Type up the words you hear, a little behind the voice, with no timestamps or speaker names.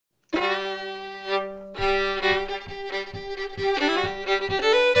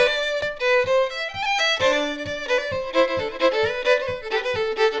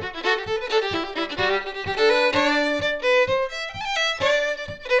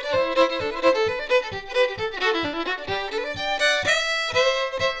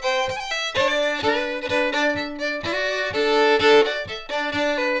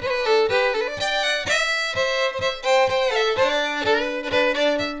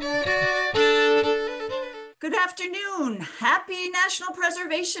afternoon. Happy National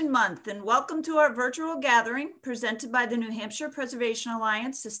Preservation Month and welcome to our virtual gathering presented by the New Hampshire Preservation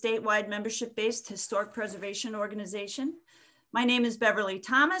Alliance, a statewide membership-based historic preservation organization. My name is Beverly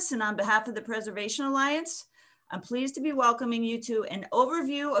Thomas, and on behalf of the Preservation Alliance, I'm pleased to be welcoming you to an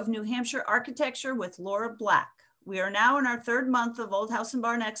overview of New Hampshire architecture with Laura Black. We are now in our third month of Old House and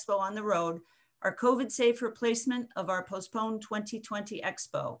Barn Expo on the road, our COVID-safe replacement of our postponed 2020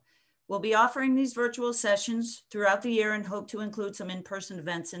 Expo. We'll be offering these virtual sessions throughout the year and hope to include some in-person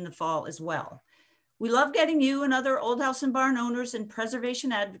events in the fall as well. We love getting you and other Old House and Barn owners and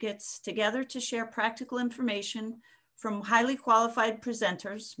preservation advocates together to share practical information from highly qualified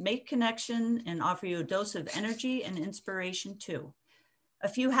presenters, make connection, and offer you a dose of energy and inspiration too. A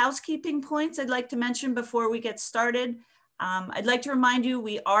few housekeeping points I'd like to mention before we get started. I'd like to remind you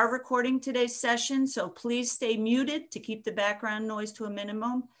we are recording today's session, so please stay muted to keep the background noise to a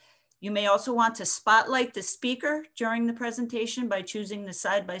minimum. You may also want to spotlight the speaker during the presentation by choosing the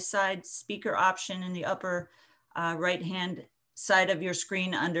side-by-side speaker option in the upper right-hand side of your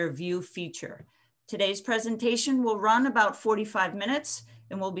screen under View Feature. Today's presentation will run about 45 minutes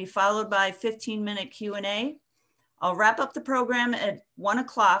and will be followed by a 15-minute Q&A. I'll wrap up the program at 1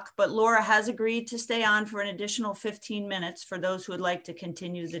 o'clock, but Laura has agreed to stay on for an additional 15 minutes for those who would like to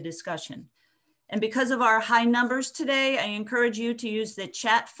continue the discussion. And because of our high numbers today, I encourage you to use the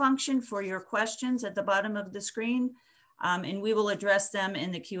chat function for your questions at the bottom of the screen, and we will address them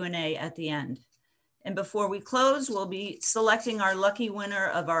in the Q&A at the end. And before we close, we'll be selecting our lucky winner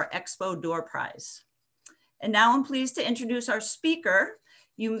of our Expo Door Prize. And now I'm pleased to introduce our speaker.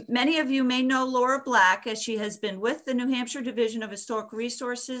 Many of you may know Laura Black, as she has been with the New Hampshire Division of Historic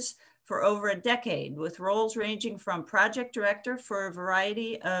Resources for over a decade, with roles ranging from project director for a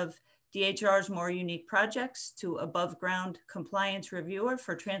variety of DHR's more unique projects, to above ground compliance reviewer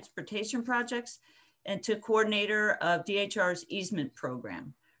for transportation projects, and to coordinator of DHR's easement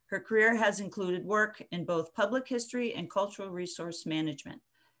program. Her career has included work in both public history and cultural resource management.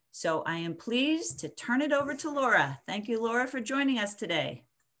 So I am pleased to turn it over to Laura. Thank you, Laura, for joining us today.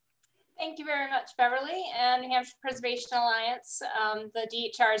 Thank you very much, Beverly, and New Hampshire Preservation Alliance. The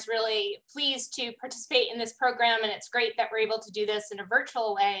DHR is really pleased to participate in this program, and it's great that we're able to do this in a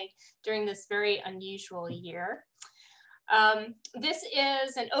virtual way during this very unusual year. This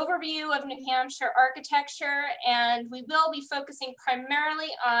is an overview of New Hampshire architecture, and we will be focusing primarily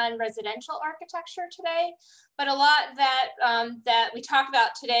on residential architecture today, but a lot that we talk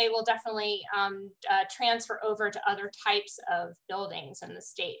about today will definitely transfer over to other types of buildings in the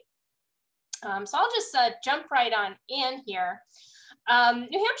state. So I'll just jump right on in here.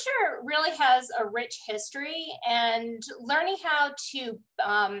 New Hampshire really has a rich history, and learning how to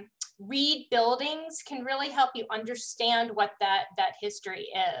read buildings can really help you understand what that history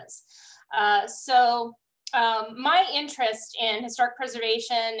is. My interest in historic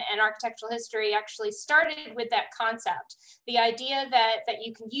preservation and architectural history actually started with that concept. The idea that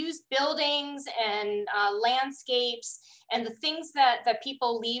you can use buildings and landscapes and the things that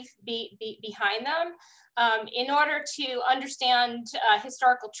people leave behind them in order to understand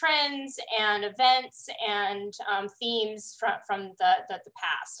historical trends and events and themes from the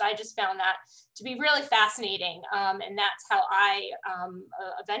past. I just found that to be really fascinating, and that's how I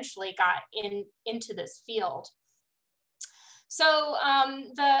eventually got into this field. So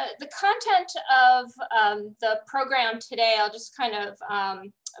the content of the program today, I'll just kind of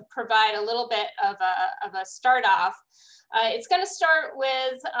provide a little bit of a start off. It's going to start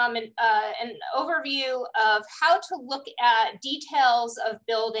with an overview of how to look at details of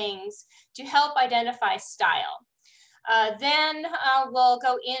buildings to help identify style. Then we'll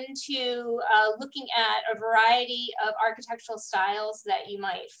go into looking at a variety of architectural styles that you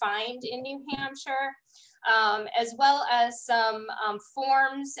might find in New Hampshire, as well as some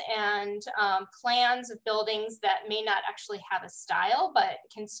forms and plans of buildings that may not actually have a style, but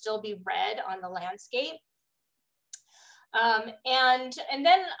can still be read on the landscape. And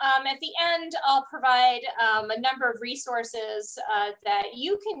then at the end, I'll provide a number of resources that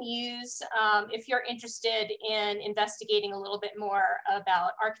you can use if you're interested in investigating a little bit more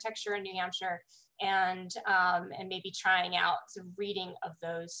about architecture in New Hampshire and maybe trying out some reading of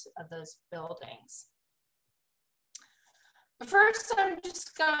those buildings. First, I'm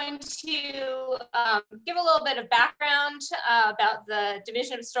just going to give a little bit of background about the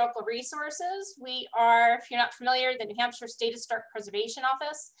Division of Historical Resources. We are, if you're not familiar, the New Hampshire State Historic Preservation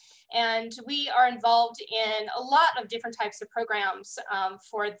Office, and we are involved in a lot of different types of programs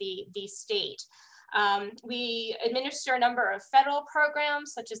for the state. We administer a number of federal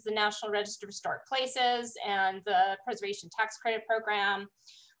programs, such as the National Register of Historic Places and the Preservation Tax Credit Program.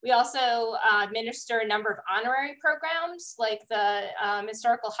 We also administer a number of honorary programs like the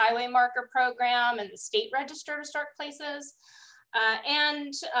Historical Highway Marker Program and the State Register of Historic Places.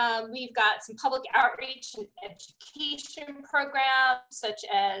 We've got some public outreach and education programs such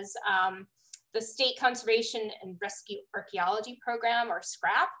as the State Conservation and Rescue Archaeology Program, or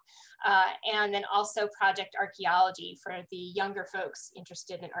SCRAP, and then also Project Archaeology for the younger folks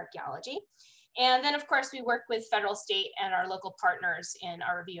interested in archaeology. And then of course we work with federal, state, and our local partners in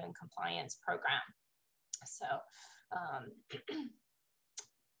our review and compliance program. So, all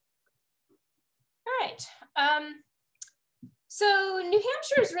right. So New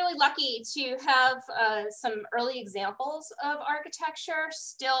Hampshire is really lucky to have some early examples of architecture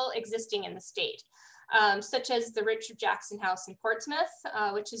still existing in the state, such as the Richard Jackson House in Portsmouth,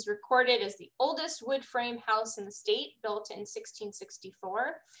 which is recorded as the oldest wood frame house in the state, built in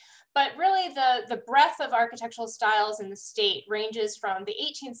 1664. But really the breadth of architectural styles in the state ranges from the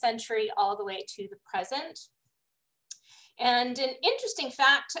 18th century all the way to the present. And an interesting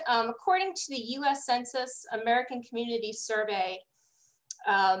fact, according to the US Census American Community Survey,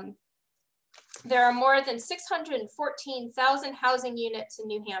 there are more than 614,000 housing units in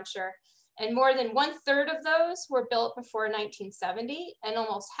New Hampshire, and more than 1/3 of those were built before 1970, and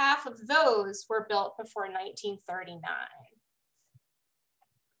almost half of those were built before 1939.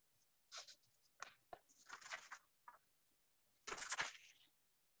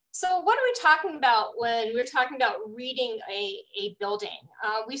 So what are we talking about when we're talking about reading a building?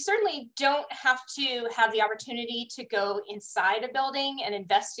 We certainly don't have to have the opportunity to go inside a building and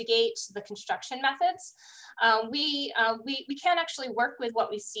investigate the construction methods. We can actually work with what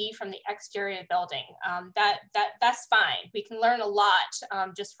we see from the exterior of the building. That's fine. We can learn a lot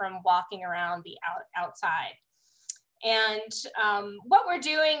just from walking around the outside. And what we're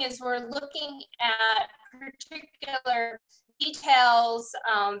doing is we're looking at particular details,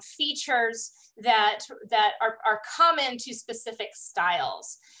 features that are common to specific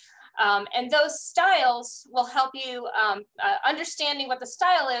styles. And those styles will help you, understanding what the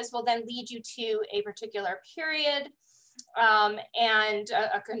style is will then lead you to a particular period and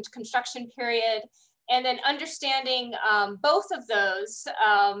a construction period. And then understanding both of those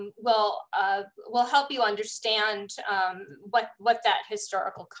will help you understand what that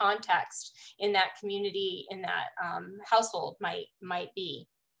historical context in that community, in that household might be.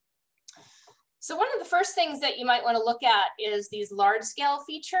 So one of the first things that you might want to look at is these large scale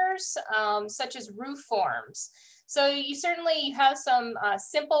features, such as roof forms. So you certainly have some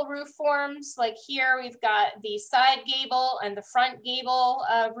simple roof forms, like here we've got the side gable and the front gable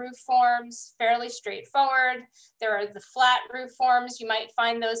roof forms, fairly straightforward. There are the flat roof forms. You might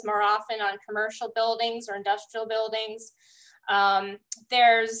find those more often on commercial buildings or industrial buildings.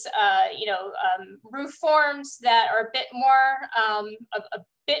 There's roof forms that are a bit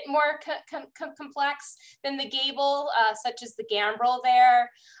more complex than the gable, such as the gambrel there.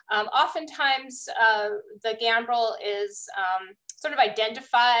 Oftentimes, the gambrel is sort of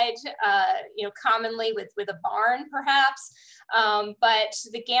identified, commonly with a barn, perhaps. But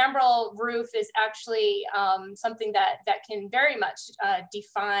the gambrel roof is actually something that can very much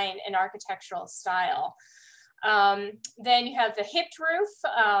define an architectural style. Then you have the hipped roof,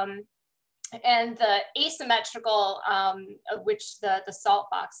 and the asymmetrical, which the salt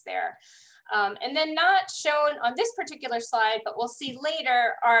box there. And then not shown on this particular slide, but we'll see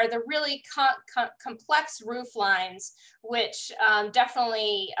later, are the really complex roof lines, which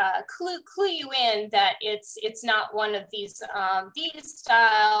definitely clue you in that it's not one of these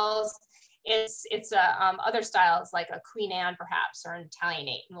styles. It's other styles like a Queen Anne perhaps, or an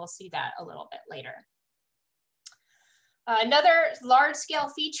Italianate, and we'll see that a little bit later. Another large scale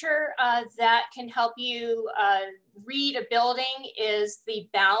feature that can help you read a building is the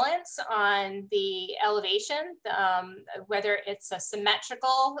balance on the elevation, whether it's a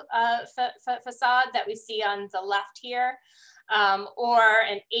symmetrical facade that we see on the left here, or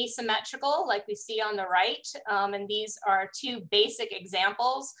an asymmetrical like we see on the right. And these are two basic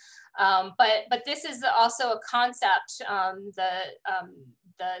examples. But this is also a concept,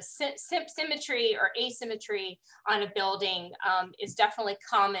 the symmetry or asymmetry on a building is definitely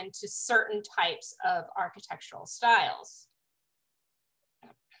common to certain types of architectural styles.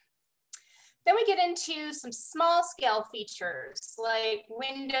 Then we get into some small scale features like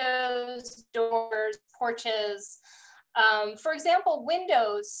windows, doors, porches. For example,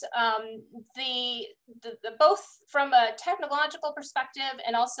 windows, both from a technological perspective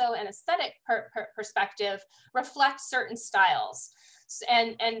and also an aesthetic perspective, reflect certain styles.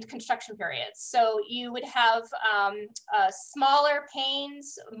 and construction periods. So you would have smaller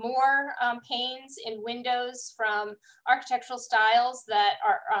panes, more panes in windows from architectural styles that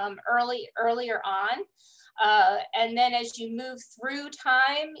are earlier on. And then as you move through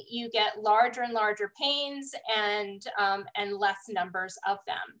time, you get larger and larger panes and less numbers of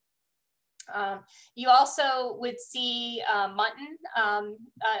them. You also would see mutton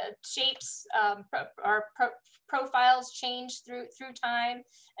shapes or profiles change through time,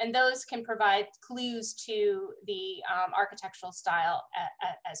 and those can provide clues to the architectural style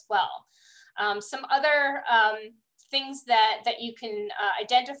as well. Some other things that you can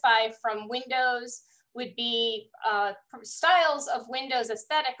identify from windows would be styles of windows,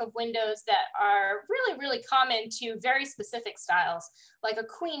 aesthetic of windows that are really, really common to very specific styles. Like a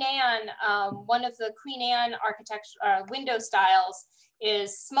Queen Anne, one of the Queen Anne architecture window styles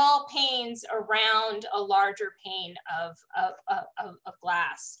is small panes around a larger pane of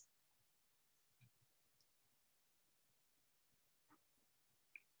glass.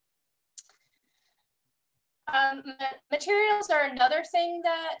 Materials are another thing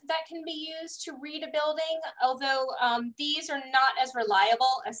that can be used to read a building, although these are not as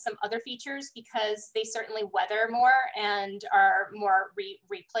reliable as some other features because they certainly weather more and are more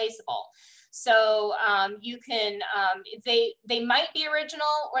replaceable. So you can, they might be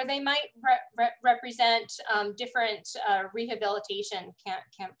original, or they might represent different rehabilitation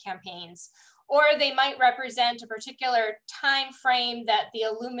campaigns. Or they might represent a particular time frame that the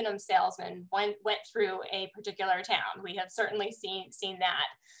aluminum salesman went through a particular town. We have certainly seen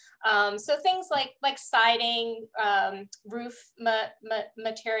that. So things like siding, roof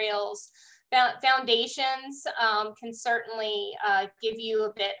materials, foundations can certainly give you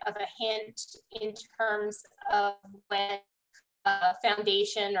a bit of a hint in terms of when a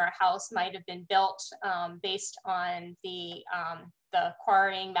foundation or a house might have been built based on the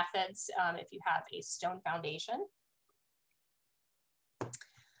quarrying methods if you have a stone foundation.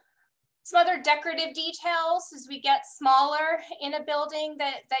 Some other decorative details as we get smaller in a building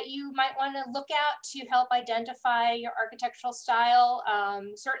that you might want to look at to help identify your architectural style.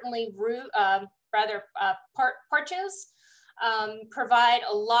 Certainly porches provide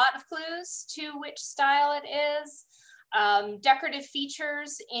a lot of clues to which style it is. Decorative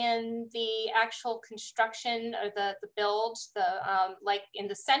features in the actual construction or the build, like in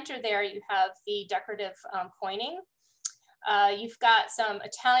the center there, you have the decorative coining. You've got some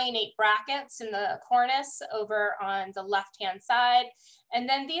Italianate brackets in the cornice over on the left-hand side. And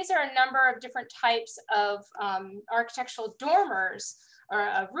then these are a number of different types of architectural dormers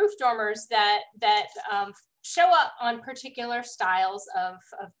or roof dormers that show up on particular styles of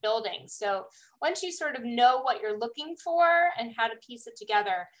buildings. So once you sort of know what you're looking for and how to piece it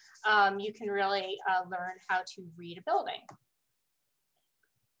together, you can really learn how to read a building.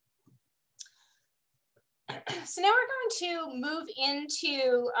 So now we're going to move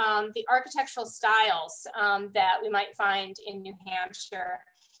into the architectural styles that we might find in New Hampshire.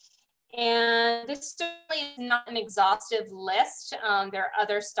 And this certainly is not an exhaustive list. There are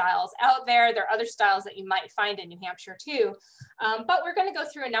other styles out there. There are other styles that you might find in New Hampshire too. But we're going to go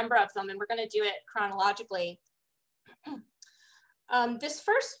through a number of them, and we're going to do it chronologically. This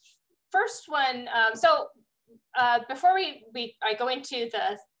first one, before I go into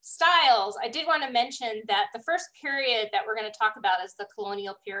the styles, I did want to mention that the first period that we're going to talk about is the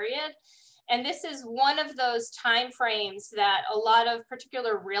colonial period. And this is one of those time frames that a lot of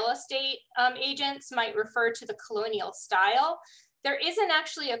particular real estate agents might refer to the colonial style. There isn't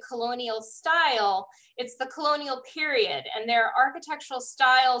actually a colonial style, it's the colonial period. And there are architectural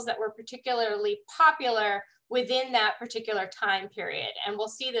styles that were particularly popular within that particular time period. And we'll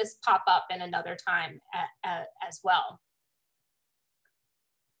see this pop up in another time as well.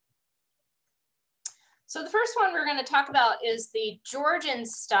 So the first one we're going to talk about is the Georgian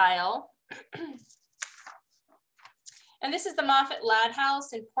style. And this is the Moffat Ladd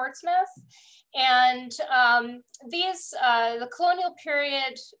House in Portsmouth. And the colonial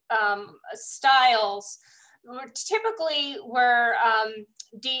period styles typically were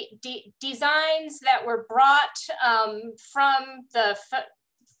designs that were brought from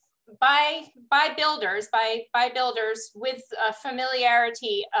by builders with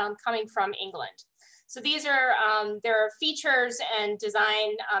familiarity coming from England. So these are, there are features and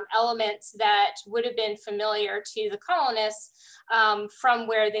design elements that would have been familiar to the colonists from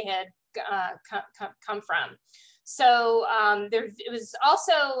where they had come from. So it was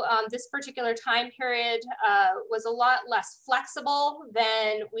also, this particular time period was a lot less flexible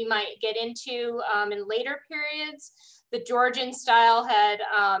than we might get into in later periods. The Georgian style had,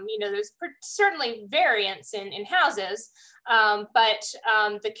 you know, there's certainly variants in houses, but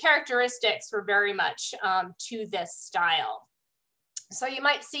the characteristics were very much to this style. So you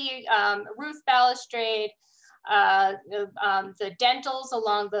might see roof balustrade, the dentils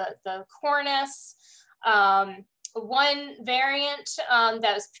along the cornice. One variant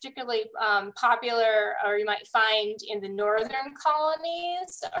that was particularly popular, or you might find in the northern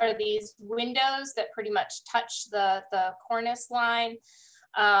colonies, are these windows that pretty much touch the cornice line.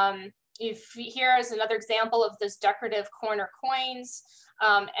 Here is another example of this decorative corner coins,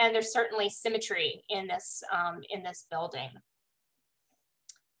 and there's certainly symmetry in this building.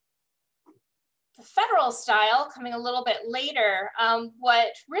 The federal style, coming a little bit later,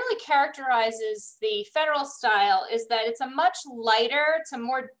 what really characterizes the federal style is that it's a much lighter, it's a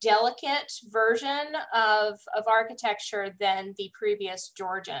more delicate version of architecture than the previous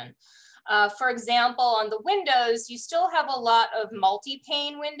Georgian. For example, on the windows, you still have a lot of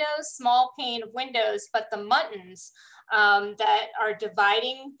multi-pane windows, small pane windows, but the muntins that are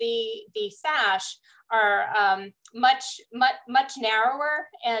dividing the sash are much narrower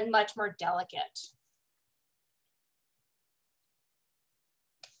and much more delicate.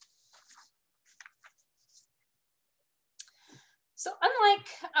 So unlike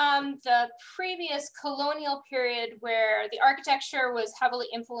the previous colonial period where the architecture was heavily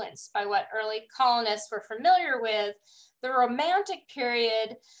influenced by what early colonists were familiar with, the Romantic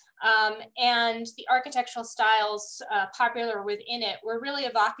period and the architectural styles popular within it were really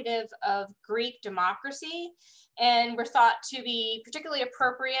evocative of Greek democracy and were thought to be particularly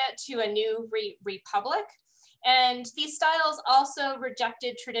appropriate to a new republic. And these styles also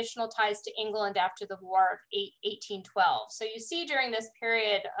rejected traditional ties to England after the War of 1812. So you see during this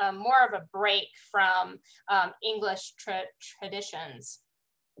period more of a break from English traditions.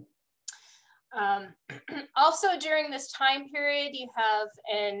 Also during this time period, you have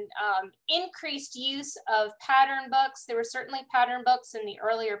an increased use of pattern books. There were certainly pattern books in the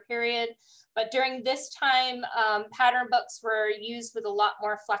earlier period, but during this time, pattern books were used with a lot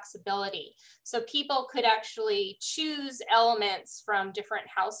more flexibility. So people could actually choose elements from different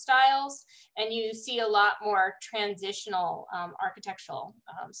house styles, and you see a lot more transitional architectural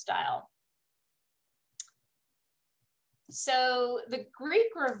style. So the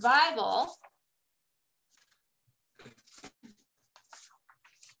Greek Revival,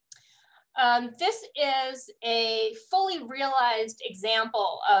 this is a fully realized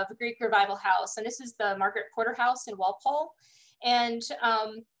example of a Greek Revival house, and this is the Margaret Porter House in Walpole. And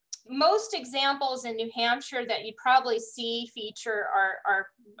most examples in New Hampshire that you probably see feature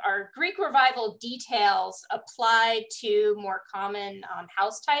are Greek Revival details applied to more common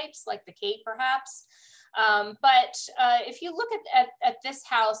house types, like the Cape perhaps. But if you look at this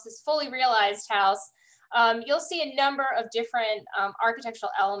house, this fully realized house, you'll see a number of different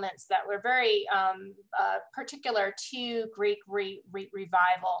architectural elements that were very particular to Greek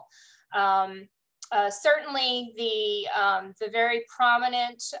Revival. Certainly the very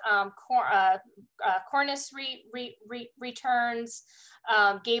prominent cornice returns,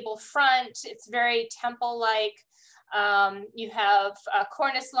 gable front, it's very temple-like. You have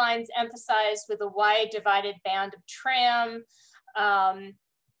cornice lines emphasized with a wide divided band of trim.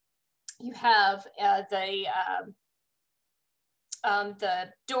 You have the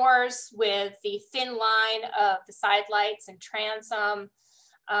doors with the thin line of the side lights and transom,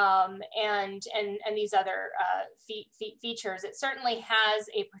 and these other features. It certainly has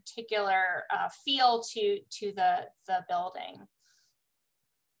a particular feel to the building.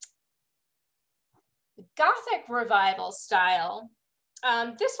 The Gothic Revival style.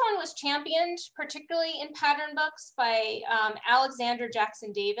 This one was championed particularly in pattern books by Alexander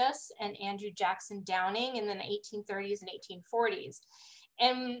Jackson Davis and Andrew Jackson Downing in the 1830s and 1840s.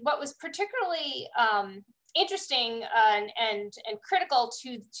 And what was particularly interesting and critical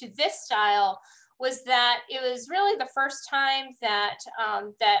to this style was that it was really the first time that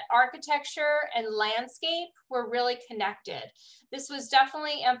that architecture and landscape were really connected. This was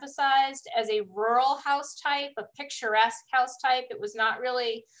definitely emphasized as a rural house type, a picturesque house type. It was not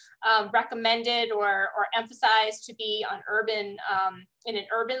really recommended or emphasized to be on urban in an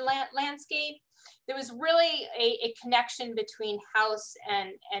urban landscape. There was really a connection between house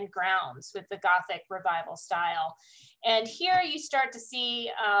and grounds with the Gothic Revival style. And here you start to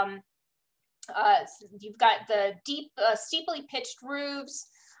see you've got the deep, steeply pitched roofs,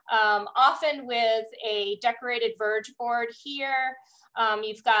 often with a decorated verge board here.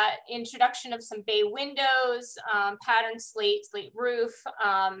 You've got introduction of some bay windows, patterned slate roof,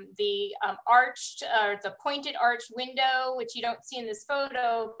 the arched or the pointed arched window, which you don't see in this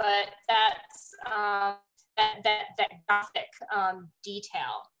photo, but that's that Gothic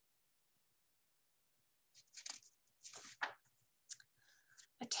detail.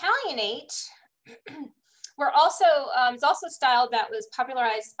 Italianate were also it's also a style that was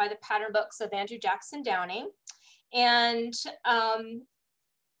popularized by the pattern books of Andrew Jackson Downing, and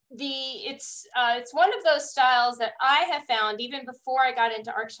it's one of those styles that I have found even before I got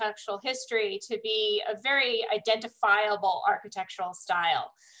into architectural history to be a very identifiable architectural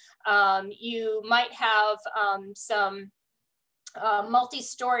style. You might have some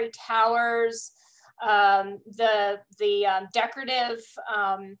multi-story towers, the decorative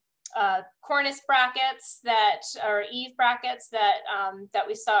cornice brackets that or eave brackets that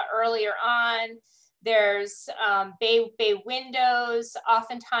we saw earlier on. There's bay windows.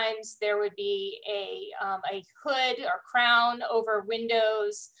 Oftentimes there would be a hood or crown over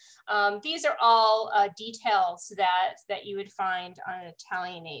windows. These are all details that you would find on an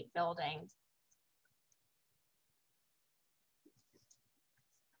Italianate building.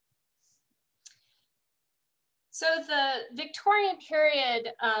 So the Victorian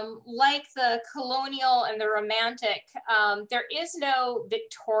period, like the colonial and the Romantic, there is no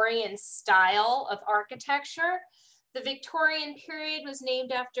Victorian style of architecture. The Victorian period was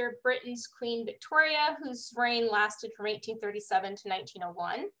named after Britain's Queen Victoria, whose reign lasted from 1837 to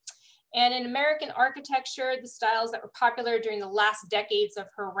 1901. And in American architecture, the styles that were popular during the last decades of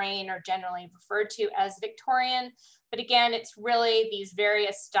her reign are generally referred to as Victorian. But again, it's really these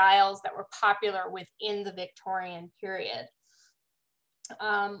various styles that were popular within the Victorian period.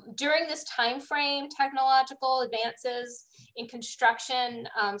 During this time frame, technological advances in construction,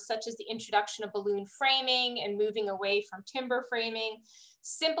 such as the introduction of balloon framing and moving away from timber framing,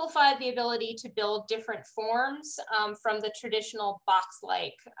 simplified the ability to build different forms from the traditional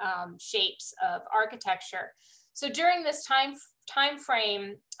box-like shapes of architecture. So during this time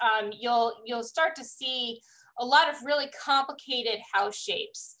frame, you'll start to see a lot of really complicated house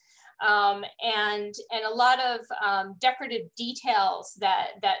shapes and a lot of decorative details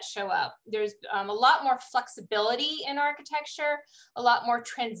that show up. There's a lot more flexibility in architecture, a lot more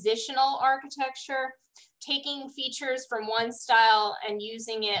transitional architecture, taking features from one style and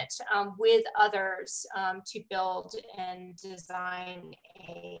using it with others to build and design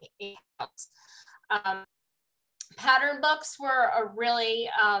a house. Pattern books were a really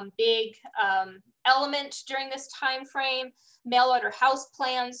big element during this time frame. Mail order house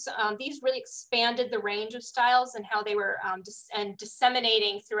plans, these really expanded the range of styles and how they were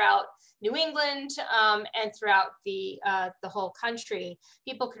disseminating throughout New England and throughout the whole country.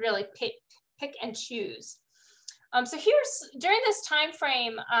 People could really pick and choose. So during this time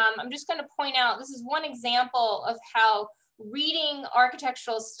frame, I'm just going to point out, this is one example of how reading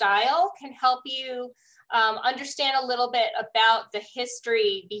architectural style can help you understand a little bit about the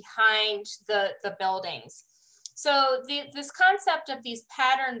history behind the buildings. So this concept of these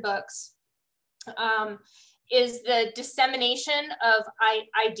pattern books is the dissemination of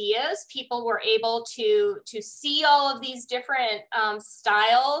ideas. People were able to see all of these different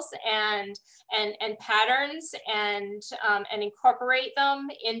styles and patterns and incorporate them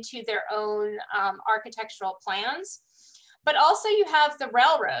into their own architectural plans. But also you have the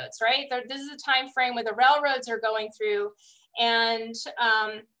railroads, right? This is a time frame where the railroads are going through, and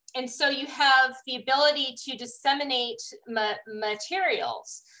so you have the ability to disseminate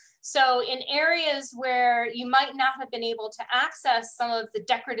materials. So in areas where you might not have been able to access some of the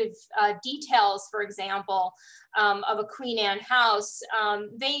decorative details, for example, of a Queen Anne house,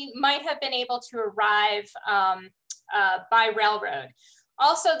 they might have been able to arrive by railroad.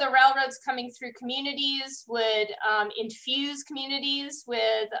 Also, the railroads coming through communities would infuse communities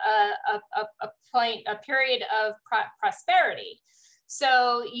with a period of prosperity.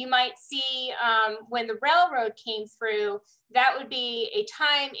 So you might see when the railroad came through, that would be a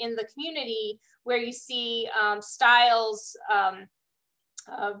time in the community where you see styles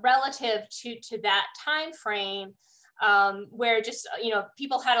relative to that time frame, where just,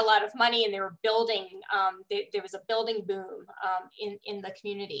 people had a lot of money and they were building, there was a building boom in the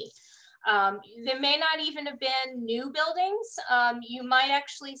community. There may not even have been new buildings. You might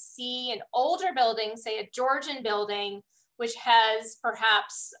actually see an older building, say a Georgian building, which has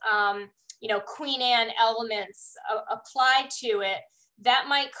perhaps, Queen Anne elements applied to it. That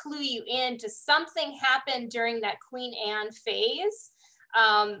might clue you into something happened during that Queen Anne phase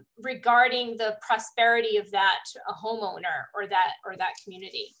regarding the prosperity of that homeowner or that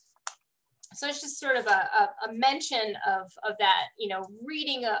community. So it's just sort of a mention of that,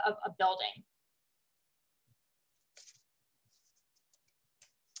 reading a building.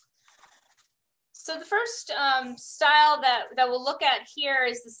 So the first style that we'll look at here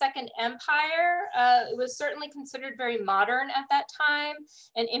is the Second Empire. It was certainly considered very modern at that time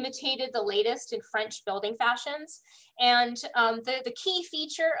and imitated the latest in French building fashions. And the key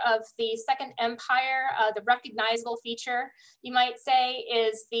feature of the Second Empire, the recognizable feature, you might say,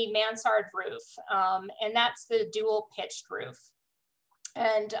 is the mansard roof. And that's the dual pitched roof.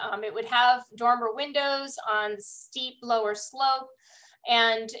 And it would have dormer windows on the steep lower slope.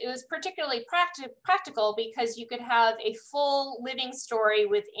 And it was particularly practical because you could have a full living story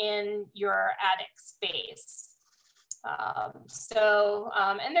within your attic space.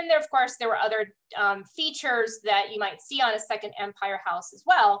 And then there, of course, there were other features that you might see on a Second Empire house as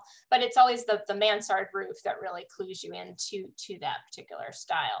well, but it's always the mansard roof that really clues you into that particular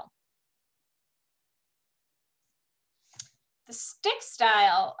style. The stick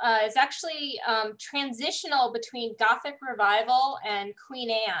style is actually transitional between Gothic Revival and Queen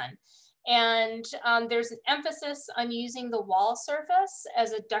Anne. And there's an emphasis on using the wall surface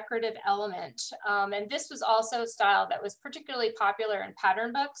as a decorative element. And this was also a style that was particularly popular in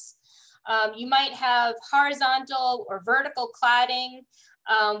pattern books. You might have horizontal or vertical cladding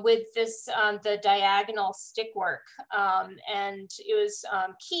with this, the diagonal stickwork. And it was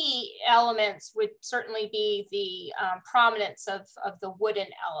key elements would certainly be the prominence of the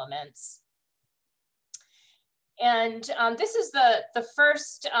wooden elements. And this is the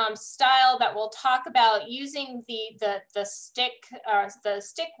first style that we'll talk about using the stick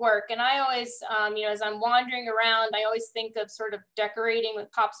work. And I always, you know, as I'm wandering around, I always think of sort of decorating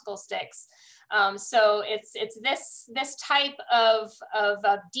with popsicle sticks. So it's this type of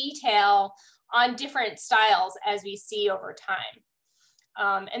detail on different styles as we see over time.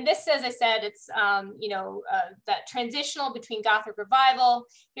 And this, as I said, it's, you know, that transitional between Gothic Revival.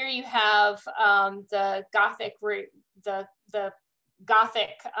 Here you have the Gothic, the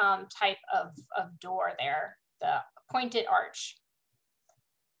Gothic type of door there, the pointed arch.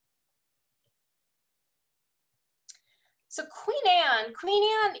 So Queen Anne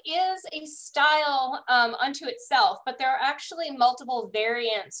is a style unto itself, but there are actually multiple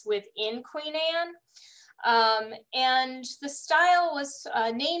variants within Queen Anne. And the style was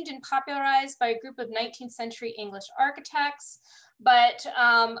named and popularized by a group of 19th century English architects, but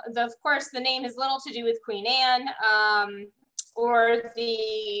of course the name has little to do with Queen Anne or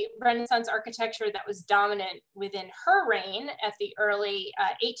the Renaissance architecture that was dominant within her reign at the early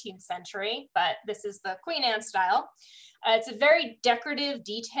 18th century, but this is the Queen Anne style. It's a very decorative,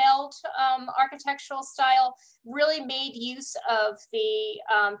 detailed architectural style, really made use of the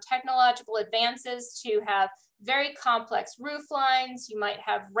technological advances to have very complex roof lines. You might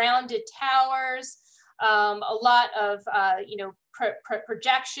have rounded towers, a lot of you know,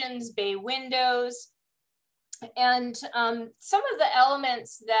 projections, bay windows. And some of the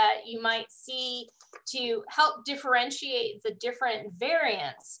elements that you might see to help differentiate the different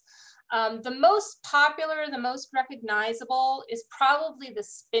variants. The most popular, the most recognizable is probably the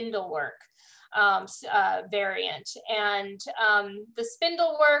spindlework variant. And the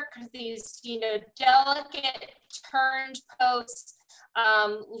spindlework, these, you know, delicate turned posts,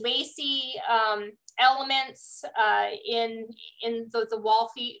 lacy elements in the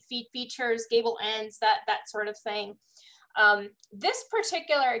wall features, gable ends, that sort of thing. This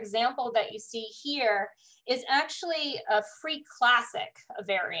particular example that you see here is actually a free classic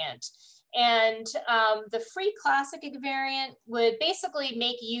variant. And the free classic variant would basically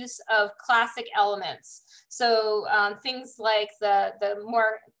make use of classic elements. So things like the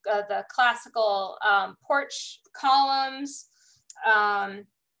classical porch columns,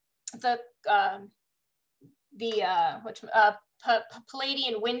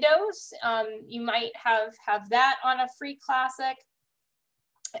 Palladian windows. You might have that on a free classic,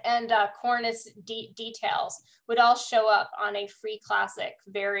 and cornice details would all show up on a free classic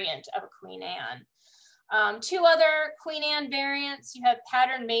variant of a Queen Anne. Two other Queen Anne variants, you have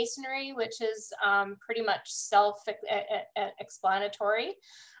pattern masonry, which is pretty much self-explanatory.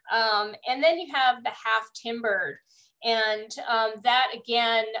 And then you have the half-timbered. And that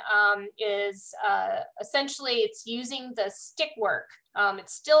again is essentially, it's using the stick work.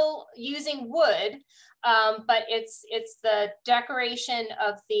 It's still using wood, but it's the decoration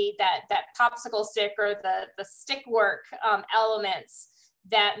of that popsicle stick or the stick work elements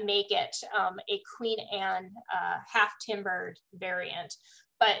that make it a Queen Anne half-timbered variant.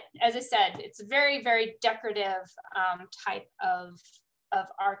 But as I said, it's a very, very decorative type of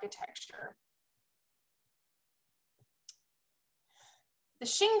architecture. The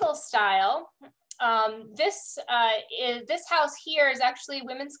shingle style, this house here is actually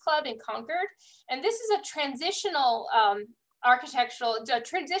Women's Club in Concord, and this is a transitional a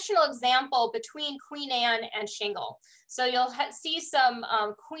traditional example between Queen Anne and shingle. So you'll see some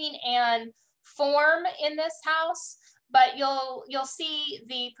Queen Anne form in this house, but you'll see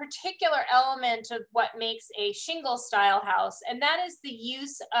the particular element of what makes a shingle style house, and that is the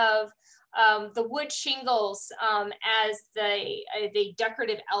use of the wood shingles as the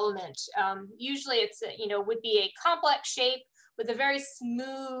decorative element. Usually it's, would be a complex shape with a very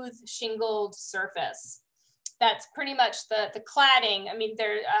smooth shingled surface. That's pretty much the cladding. I mean,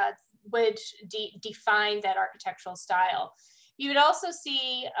 there would define that architectural style. You would also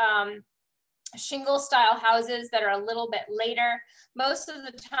see shingle style houses that are a little bit later. Most of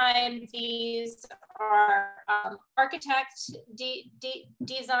the time, these are architect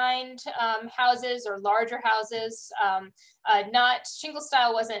designed houses or larger houses. Not shingle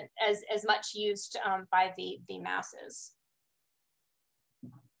style wasn't as much used by the masses.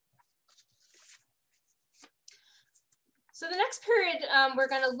 So the next period we're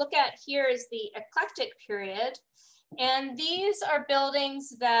going to look at here is the eclectic period. And these are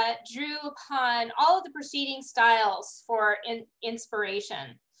buildings that drew upon all of the preceding styles for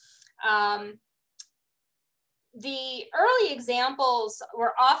inspiration. The early examples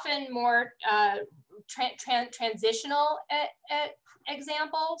were often more transitional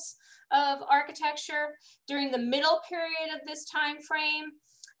examples of architecture. During the middle period of this time frame,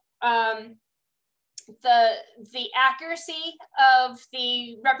 the accuracy of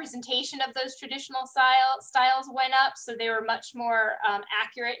the representation of those traditional styles went up, so they were much more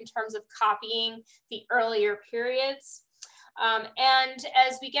accurate in terms of copying the earlier periods. And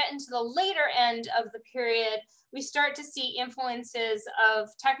as we get into the later end of the period, we start to see influences of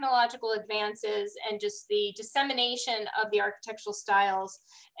technological advances and just the dissemination of the architectural styles,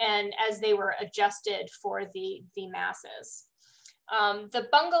 and as they were adjusted for the masses. The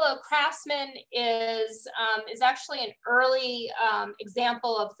bungalow craftsman is actually an early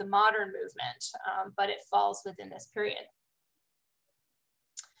example of the modern movement, but it falls within this period.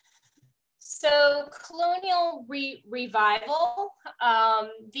 So colonial revival,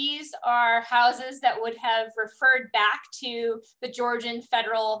 these are houses that would have referred back to the Georgian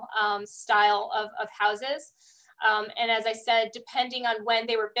federal style of houses. And as I said, depending on when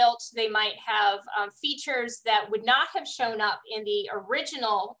they were built, they might have features that would not have shown up in the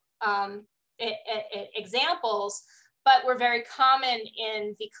original examples, but were very common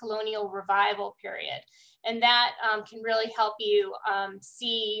in the colonial revival period. And that can really help you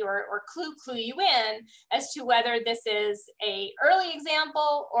see or clue you in as to whether this is an early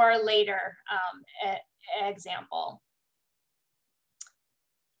example or a later example.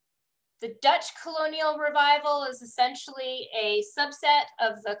 The Dutch colonial revival is essentially a subset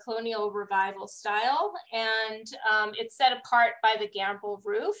of the colonial revival style, and it's set apart by the gambrel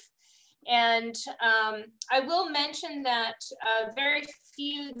roof. And I will mention that very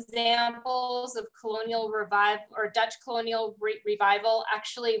few examples of colonial revival or Dutch colonial revival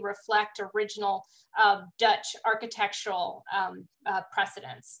actually reflect original Dutch architectural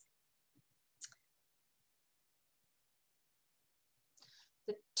precedents.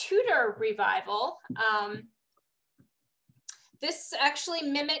 The Tudor revival, this actually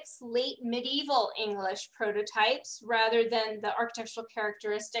mimics late medieval English prototypes rather than the architectural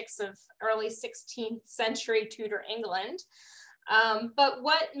characteristics of early 16th century Tudor England. But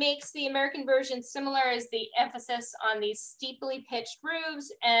what makes the American version similar is the emphasis on these steeply pitched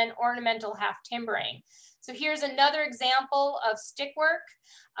roofs and ornamental half timbering. So here's another example of stickwork,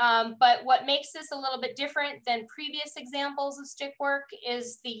 but what makes this a little bit different than previous examples of stickwork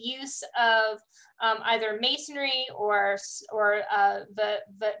is the use of either masonry or the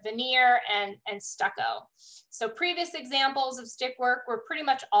veneer and stucco. So previous examples of stickwork were pretty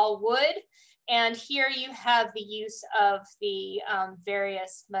much all wood, and here you have the use of the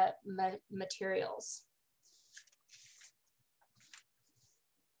various materials.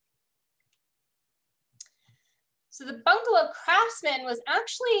 So the bungalow craftsman was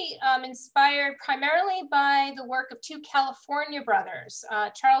actually inspired primarily by the work of two California brothers,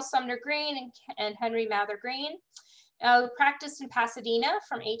 Charles Sumner Green and Henry Mather Green, who practiced in Pasadena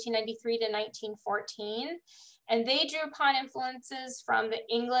from 1893 to 1914. And they drew upon influences from the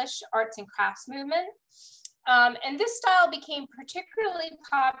English arts and crafts movement. And this style became particularly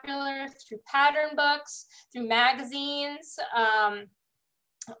popular through pattern books, through magazines.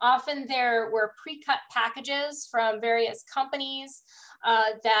 Often there were pre-cut packages from various companies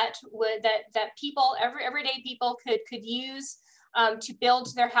that people, everyday people could use to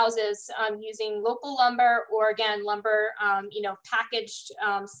build their houses using local lumber, or again, lumber, packaged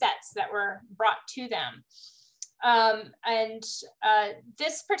sets that were brought to them.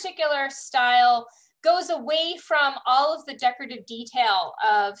 This particular style goes away from all of the decorative detail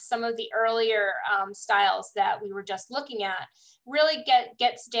of some of the earlier styles that we were just looking at, really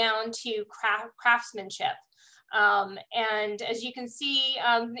gets down to craftsmanship. And as you can see,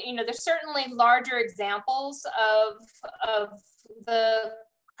 you know, there's certainly larger examples of the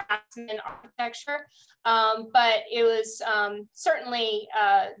craftsman architecture, but it was certainly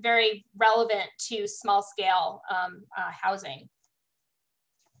very relevant to small scale housing.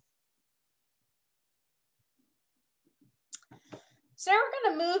 So now we're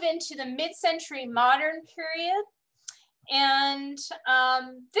going to move into the mid-century modern period. And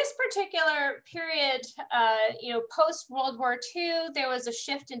this particular period, you know, post-World War II, there was a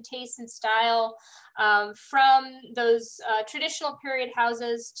shift in taste and style from those traditional period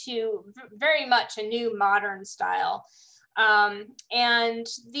houses to very much a new modern style. And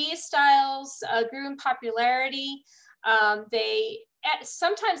these styles grew in popularity. They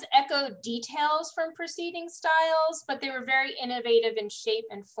sometimes echoed details from preceding styles, but they were very innovative in shape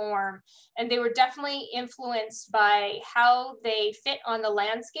and form. And they were definitely influenced by how they fit on the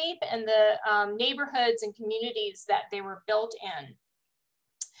landscape and the neighborhoods and communities that they were built in.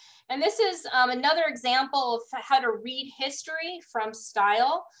 And this is another example of how to read history from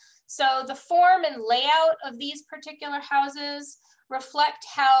style. So the form and layout of these particular houses reflect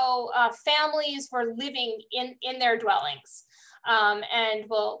how families were living in their dwellings. And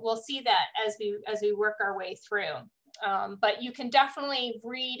we'll see that as we work our way through. But you can definitely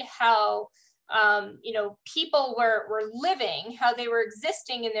read how you know, people were living, how they were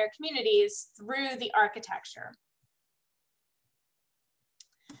existing in their communities through the architecture.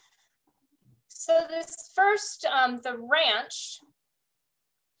 So this first, the ranch.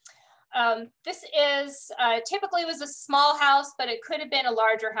 This is typically was a small house, but it could have been a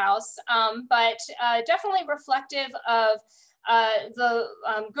larger house, but definitely reflective of the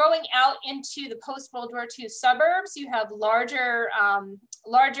growing out into the post-World War II suburbs. You have larger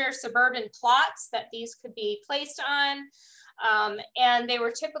suburban plots that these could be placed on. And they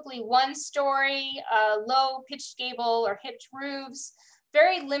were typically one-story, low pitched gable or hipped roofs,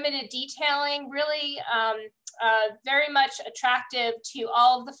 very limited detailing, really very much attractive to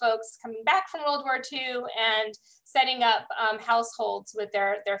all of the folks coming back from World War II and setting up households with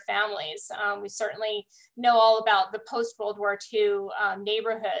their families. We certainly know all about the post-World War II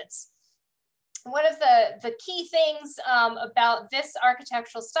neighborhoods. One of the key things about this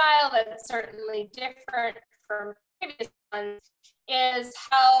architectural style that's certainly different from previous ones is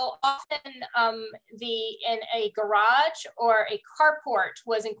how often in a garage or a carport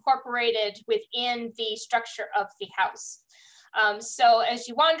was incorporated within the structure of the house. So as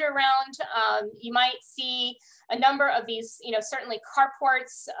you wander around, you might see a number of these, you know, certainly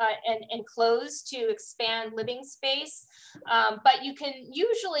carports and enclosed to expand living space, but you can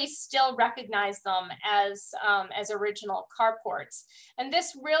usually still recognize them as original carports. And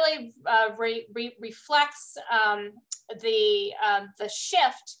this really reflects the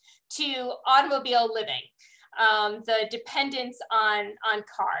shift to automobile living. The dependence on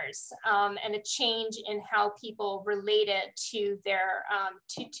cars and a change in how people related to their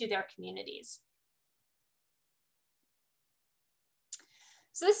communities.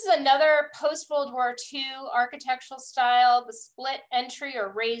 So this is another post-World War II architectural style, the split entry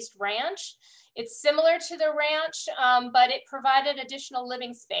or raised ranch. It's similar to the ranch, but it provided additional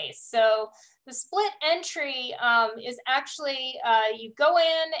living space. So the split entry is actually, you go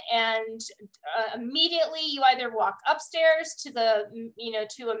in and immediately you either walk upstairs to the, you know,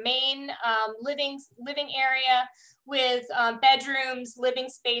 to a main living area with bedrooms, living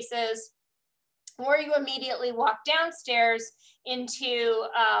spaces, or you immediately walk downstairs into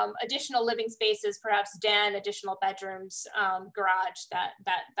additional living spaces, perhaps den, additional bedrooms, garage,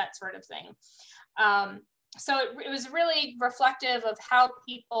 that sort of thing. So it was really reflective of how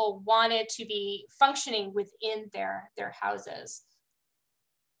people wanted to be functioning within their houses.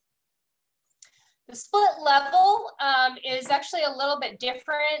 The split level is actually a little bit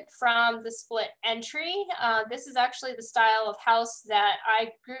different from the split entry. This is actually the style of house that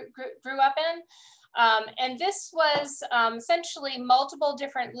I grew up in. And this was essentially multiple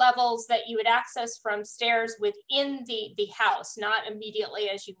different levels that you would access from stairs within the house, not immediately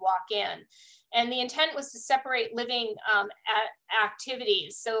as you walk in. And the intent was to separate living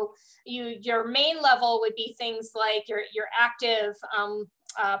activities. So your main level would be things like your active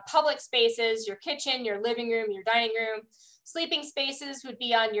public spaces, your kitchen, your living room, your dining room. Sleeping spaces would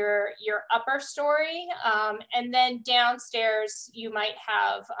be on your upper story. And then downstairs, you might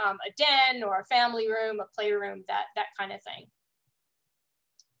have a den or a family room, a playroom, that kind of thing.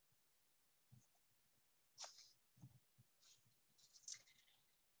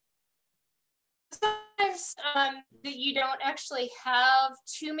 So notice that you don't actually have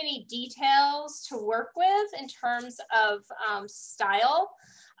too many details to work with in terms of style.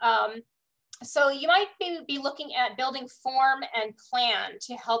 So you might be looking at building form and plan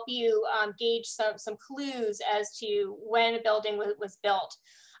to help you gauge some clues as to when a building was built.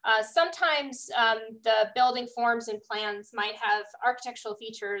 Sometimes the building forms and plans might have architectural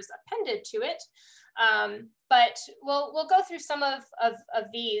features appended to it, but we'll go through some of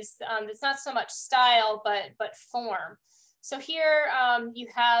these. It's not so much style, but form. So here you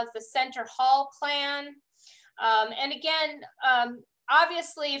have the center hall plan, and again,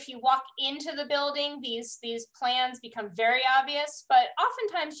 obviously, if you walk into the building, these plans become very obvious, but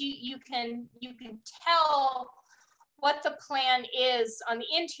oftentimes you can tell what the plan is on the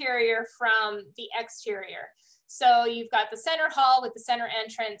interior from the exterior. So you've got the center hall with the center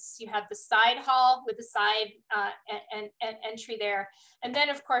entrance, you have the side hall with the side entry there, and then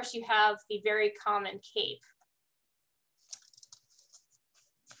of course you have the very common cape.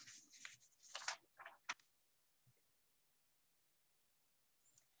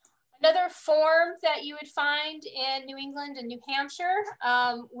 Another form that you would find in New England and New Hampshire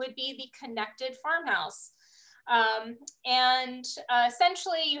would be the connected farmhouse.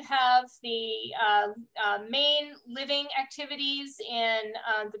 Essentially you have the main living activities in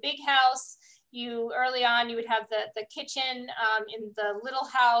the big house. Early on you would have the kitchen in the little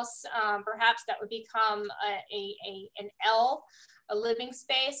house. Perhaps that would become an L, a living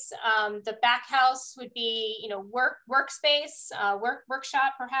space. The back house would be, workspace,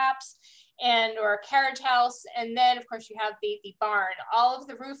 workshop perhaps, or a carriage house. And then of course you have the barn. All of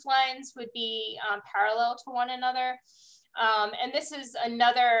the roof lines would be parallel to one another. And this is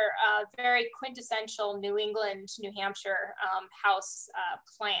another very quintessential New England, New Hampshire house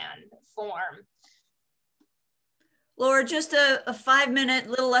plan form. Laura, just a 5-minute,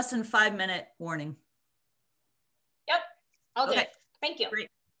 little less than 5-minute warning. Yep, I'll do Okay. it. Thank you. Great.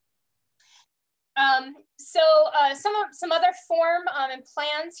 Some other form and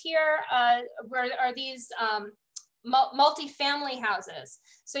plans here are these multi-family houses.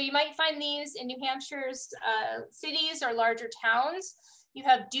 So you might find these in New Hampshire's cities or larger towns. You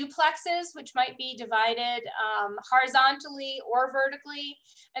have duplexes, which might be divided horizontally or vertically.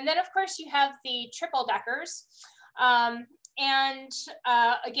 And then of course you have the triple deckers.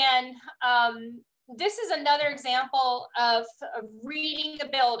 Again, this is another example of reading the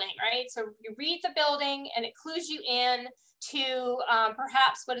building, right? So you read the building and it clues you in to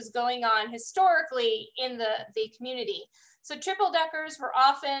perhaps what is going on historically in the community. So triple deckers were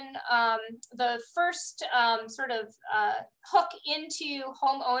often the first sort of hook into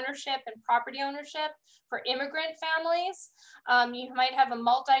home ownership and property ownership for immigrant families. You might have a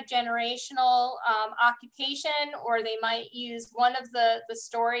multi-generational occupation, or they might use one of the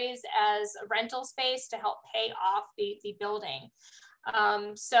stories as a rental space to help pay off the building.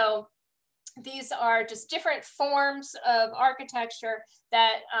 So these are just different forms of architecture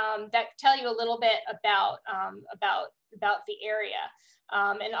that tell you a little bit about the area.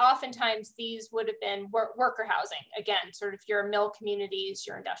 And oftentimes these would have been worker housing, again, sort of your mill communities,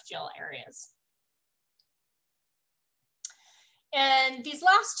 your industrial areas. And these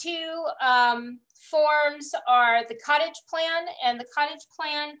last two forms are the cottage plan, and the cottage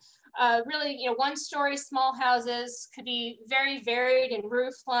plan really, one-story small houses could be very varied in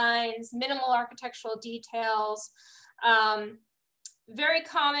roof lines, minimal architectural details. Very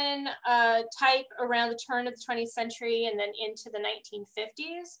common type around the turn of the 20th century and then into the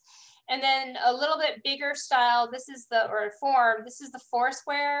 1950s. And then a little bit bigger style, this is the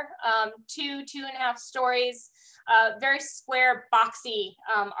Foursquare, 2.5 stories, very square, boxy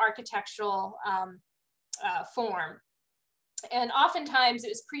architectural form. And oftentimes it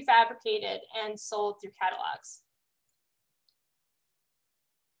was prefabricated and sold through catalogs.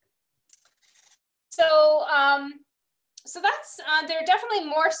 So that's, there are definitely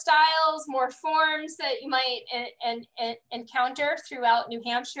more styles, more forms that you might encounter throughout New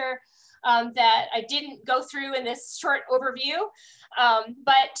Hampshire that I didn't go through in this short overview.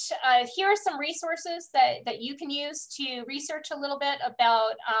 But here are some resources that you can use to research a little bit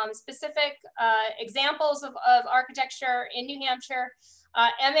about specific examples of architecture in New Hampshire.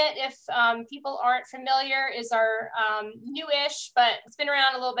 Emmett, if people aren't familiar, is our newish, but it's been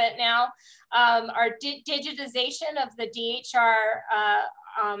around a little bit now, our digitization of the DHR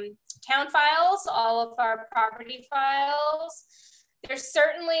town files, all of our property files. There's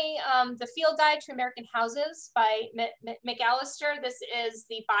certainly the Field Guide to American Houses by McAllister. This is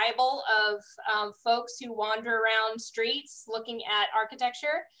the Bible of folks who wander around streets looking at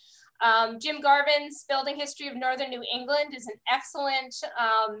architecture. Jim Garvin's Building History of Northern New England is an excellent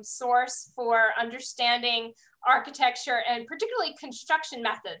source for understanding architecture and particularly construction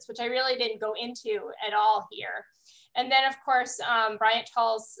methods, which I really didn't go into at all here. And then of course, Bryant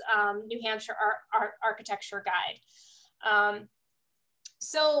Hall's New Hampshire Architecture Guide.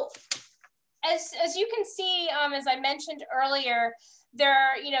 So as you can see, as I mentioned earlier,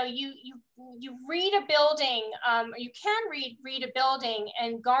 there, you read a building, or you can read a building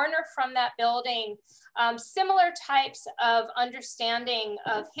and garner from that building similar types of understanding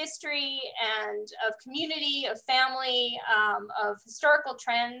of history and of community, of family, of historical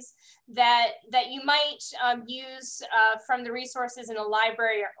trends that you might use from the resources in a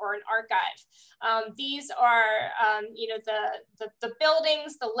library or an archive. These are, the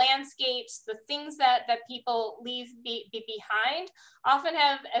buildings, the landscapes, the things that people leave behind often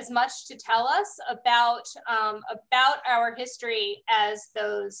have as much to tell us about our history as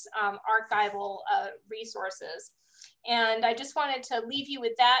those archival resources. And I just wanted to leave you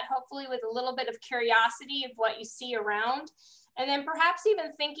with that, hopefully with a little bit of curiosity of what you see around. And then perhaps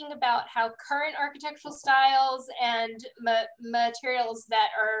even thinking about how current architectural styles and materials that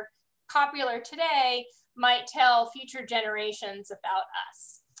are popular today might tell future generations about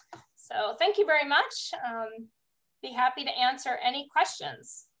us. So thank you very much. Be happy to answer any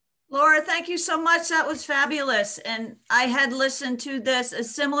questions. Laura, thank you so much. That was fabulous. And I had listened to a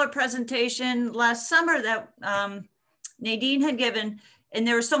similar presentation last summer that Nadine had given, and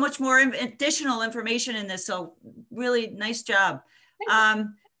there was so much more additional information in this. So really nice job.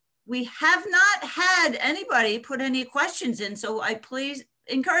 We have not had anybody put any questions in. So I please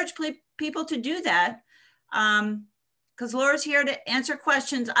encourage people to do that because Laura's here to answer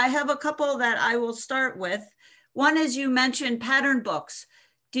questions. I have a couple that I will start with. One is you mentioned pattern books.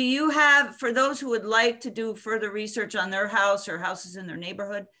 Do you have, for those who would like to do further research on their house or houses in their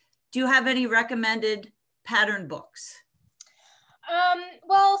neighborhood, do you have any recommended pattern books?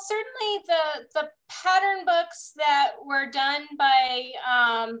 Well, certainly the pattern books that were done by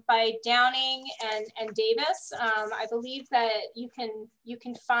Downing and Davis, I believe that you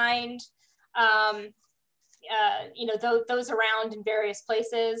can find those around in various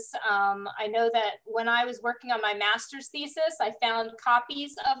places. I know that when I was working on my master's thesis, I found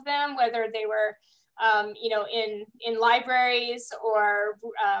copies of them, whether they were, in libraries or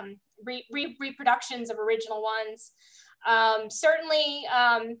reproductions of original ones. Certainly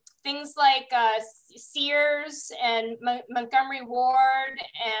things like Sears and Montgomery Ward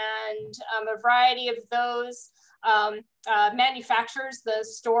and a variety of those manufacturers, the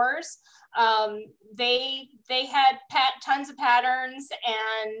stores, they had tons of patterns,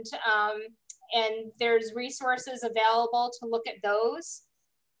 and there's resources available to look at those.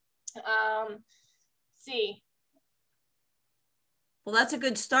 Let's see. Well, that's a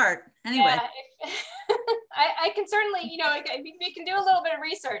good start. Anyway. Yeah, I can certainly, we can do a little bit of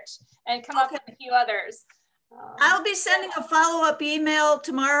research and come up with a few others. I'll be sending a follow-up email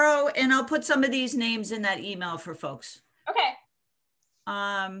tomorrow, and I'll put some of these names in that email for folks. Okay.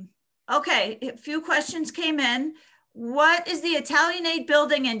 Okay, a few questions came in. What is the Italianate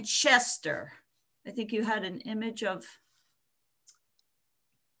building in Chester? I think you had an image of.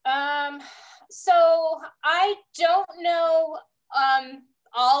 So I don't know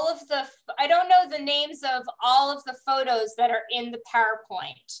I don't know the names of all of the photos that are in the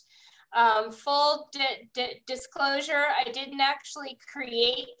PowerPoint. Full disclosure, I didn't actually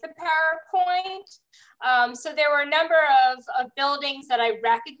create the PowerPoint. So there were a number of buildings that I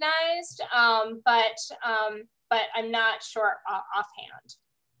recognized, but I'm not sure offhand.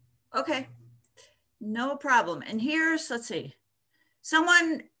 Okay, no problem. And here's, let's see,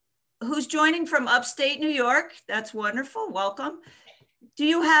 someone who's joining from upstate New York. That's wonderful, welcome. Do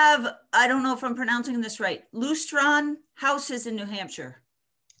you have, I don't know if I'm pronouncing this right, Lustron houses in New Hampshire?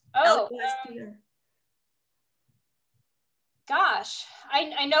 Oh, gosh,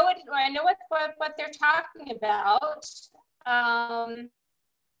 I know what they're talking about,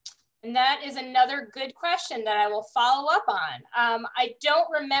 and that is another good question that I will follow up on. I don't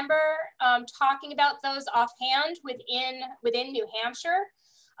remember talking about those offhand within New Hampshire.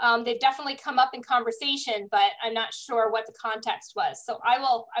 They've definitely come up in conversation, but I'm not sure what the context was. So I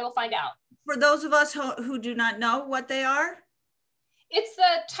will find out. For those of us who do not know what they are? It's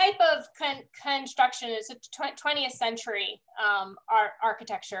the type of construction. It's a 20th century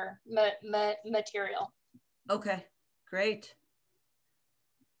architecture material. Okay, great.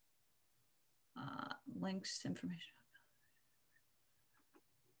 Links, information.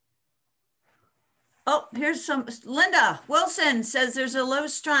 Oh, here's some. Linda Wilson says there's a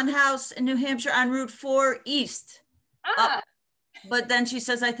Lustron house in New Hampshire on Route 4 East. but then she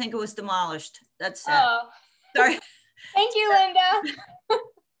says, I think it was demolished. That's sad. Oh, Sorry. thank you, Linda.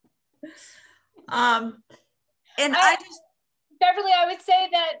 And I just, Beverly, I would say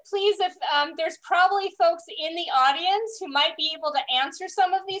that please, if there's probably folks in the audience who might be able to answer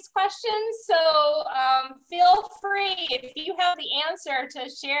some of these questions. So feel free, if you have the answer to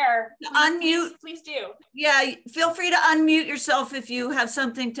share, unmute. Please do. Yeah, feel free to unmute yourself if you have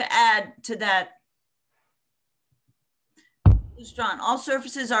something to add to that. John, all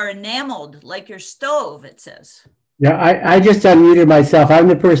surfaces are enameled like your stove, it says. Yeah, I just unmuted myself. I'm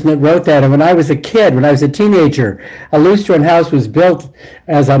the person that wrote that. And when I was a kid, when I was a teenager, a Lustron house was built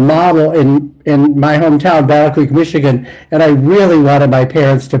as a model in my hometown, Battle Creek, Michigan, and I really wanted my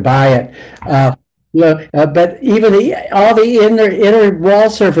parents to buy it. But even all the inner wall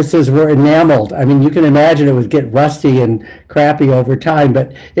surfaces were enameled. I mean, you can imagine it would get rusty and crappy over time,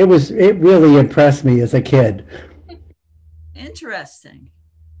 but it really impressed me as a kid. Interesting.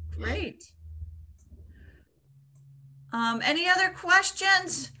 Great. Any other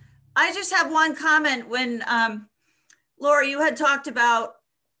questions? I just have one comment. When Laura, you had talked about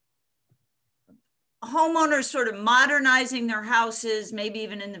homeowners sort of modernizing their houses, maybe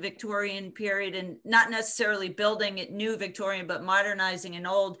even in the Victorian period, and not necessarily building it new Victorian, but modernizing an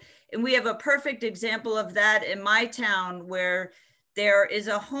old. And we have a perfect example of that in my town, where there is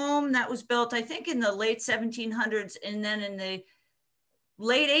a home that was built, I think, in the late 1700s, and then in the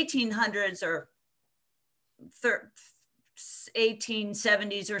late 1800s or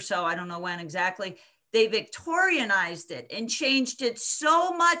 1870s or so, I don't know when exactly, they Victorianized it and changed it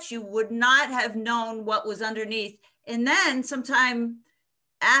so much you would not have known what was underneath. And then sometime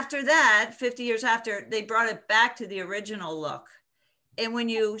after that, 50 years after, they brought it back to the original look. And when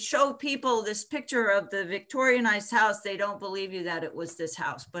you show people this picture of the Victorianized house, they don't believe you that it was this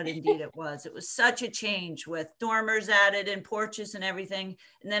house, but indeed it was. It was such a change with dormers added and porches and everything.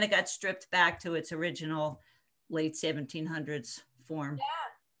 And then it got stripped back to its original late 1700s form.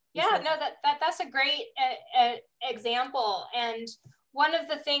 Yeah, no, that's a great example. And one of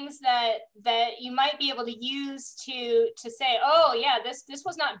the things that you might be able to use to say, oh yeah, this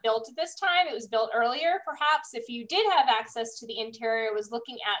was not built at this time, it was built earlier. Perhaps if you did have access to the interior, was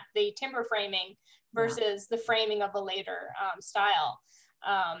looking at the timber framing versus the framing of a later style.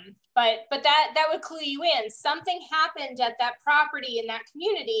 But that would clue you in. Something happened at that property in that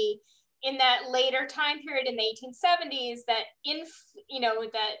community in that later time period in the 1870s that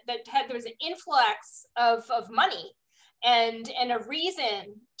there was an influx of money and a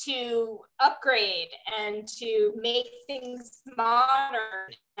reason to upgrade and to make things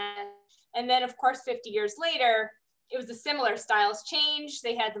modern. And then of course, 50 years later, it was a similar styles change.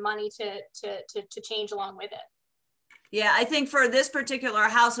 They had the money to change along with it. Yeah, I think for this particular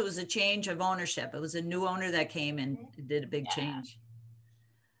house, it was a change of ownership. It was a new owner that came and did a big change.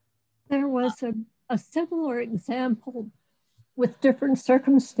 There was a similar example with different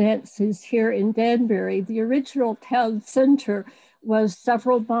circumstances here in Danbury. The original town center was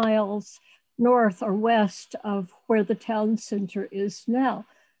several miles north or west of where the town center is now.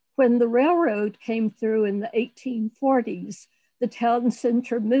 When the railroad came through in the 1840s, the town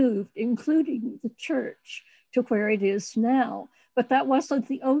center moved, including the church, to where it is now. But that wasn't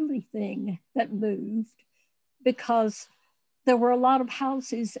the only thing that moved, because there were a lot of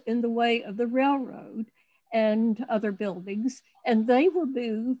houses in the way of the railroad and other buildings, and they were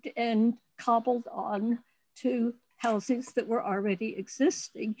moved and cobbled on to houses that were already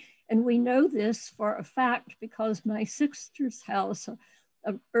existing. And we know this for a fact because my sister's house,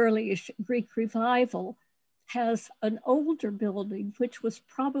 of early-ish Greek Revival, has an older building, which was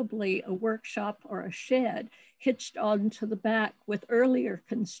probably a workshop or a shed, hitched onto the back with earlier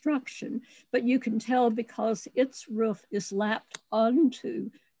construction. But you can tell because its roof is lapped onto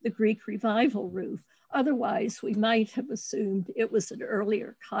the Greek Revival roof. Otherwise, we might have assumed it was an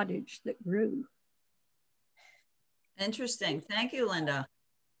earlier cottage that grew. Interesting. Thank you, Linda.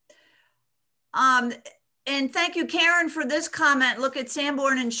 And thank you, Karen, for this comment. Look at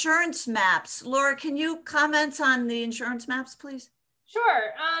Sanborn insurance maps. Laura, can you comment on the insurance maps, please?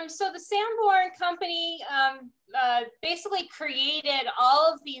 Sure. So the Sanborn company basically created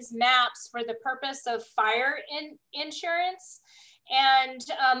all of these maps for the purpose of fire insurance. And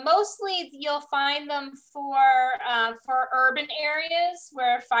mostly you'll find them for urban areas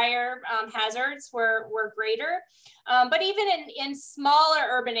where fire hazards were greater. But even in smaller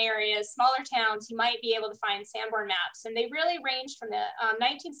urban areas, smaller towns, you might be able to find Sanborn maps. And they really ranged from the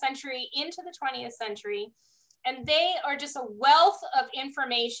 19th century into the 20th century. And they are just a wealth of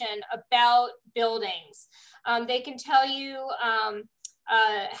information about buildings. They can tell you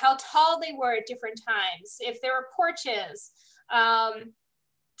how tall they were at different times, if there were porches,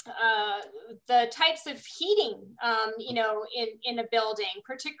 the types of heating, you know, in a building,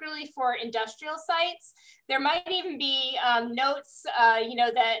 particularly for industrial sites. There might even be notes, you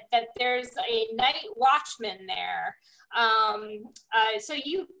know, that there's a night watchman there. So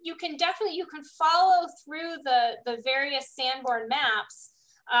you can definitely, you can follow through the various Sanborn maps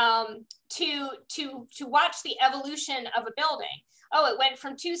to watch the evolution of a building. Oh, it went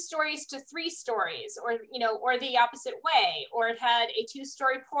from 2 stories to 3 stories, or, you know, or the opposite way, or it had a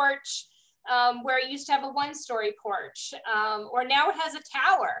 2-story porch where it used to have a 1-story porch, or now it has a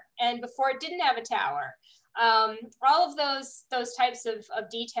tower, and before it didn't have a tower. All of those types of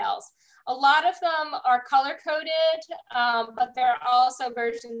details. A lot of them are color coded, but there are also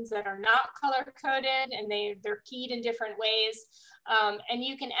versions that are not color coded, and they're keyed in different ways. And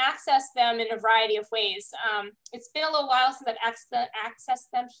you can access them in a variety of ways. It's been a little while since I've accessed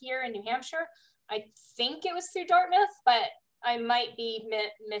them here in New Hampshire. I think it was through Dartmouth, but I might be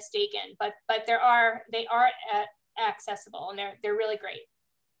mistaken. But they are accessible, and they're really great.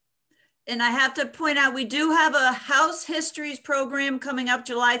 And I have to point out, we do have a House Histories program coming up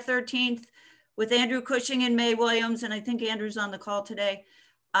July 13th with Andrew Cushing and May Williams, and I think Andrew's on the call today,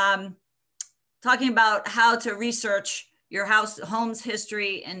 talking about how to research your home's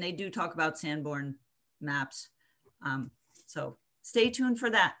history, and they do talk about Sanborn maps. So stay tuned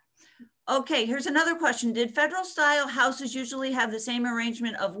for that. Okay, here's another question. Did federal style houses usually have the same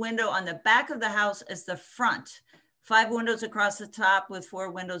arrangement of window on the back of the house as the front? 5 windows across the top with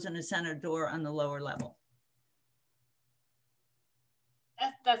 4 windows and a center door on the lower level?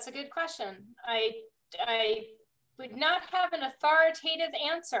 That's a good question. I would not have an authoritative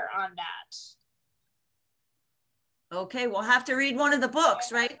answer on that. Okay, we'll have to read one of the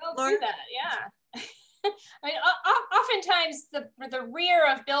books, right, Laura? Do that, yeah. I mean, oftentimes the rear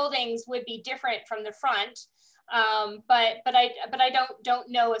of buildings would be different from the front, but I don't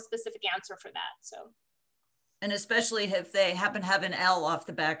know a specific answer for that. So, and especially if they happen to have an L off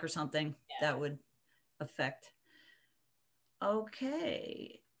the back or something, yeah, that would affect.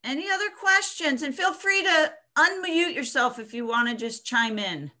 Okay, any other questions? And feel free to unmute yourself if you want to just chime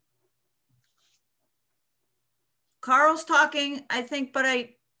in. Carl's talking, I think, but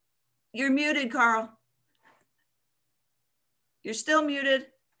you're muted, Carl. You're still muted.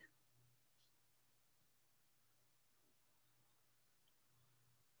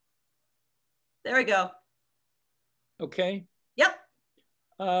 There we go. Okay. Yep.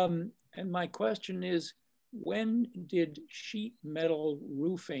 And my question is, when did sheet metal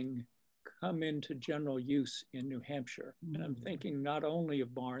roofing come into general use in New Hampshire? And I'm thinking not only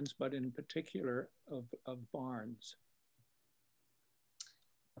of barns, but in particular of barns.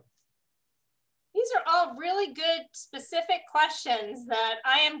 These are all really good, specific questions that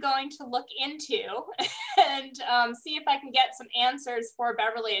I am going to look into and see if I can get some answers for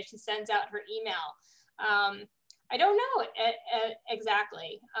Beverly as she sends out her email. I don't know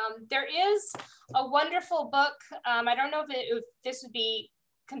exactly. There is a wonderful book. I don't know if this would be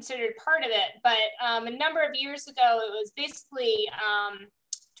considered part of it, but a number of years ago, it was basically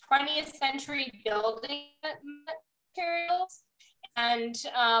 20th century building materials. And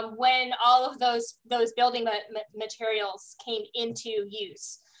when all of those building materials came into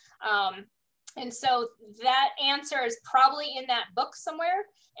use. And so that answer is probably in that book somewhere.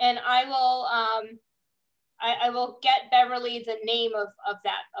 And I will get Beverly the name of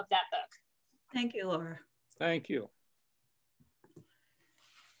that book. Thank you, Laura. Thank you.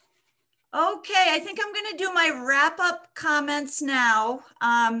 Okay, I think I'm going to do my wrap-up comments now.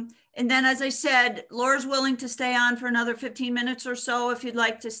 And then, as I said, Laura's willing to stay on for another 15 minutes or so if you'd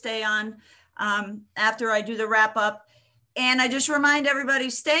like to stay on after I do the wrap-up. And I just remind everybody,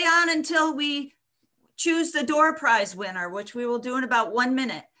 stay on until we choose the door prize winner, which we will do in about 1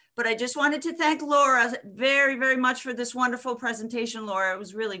 minute. But I just wanted to thank Laura very, very much for this wonderful presentation, Laura. It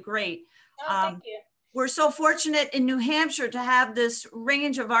was really great. Oh, thank you. We're so fortunate in New Hampshire to have this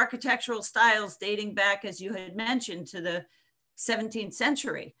range of architectural styles dating back, as you had mentioned, to the 17th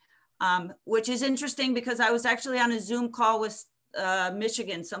century, which is interesting because I was actually on a Zoom call with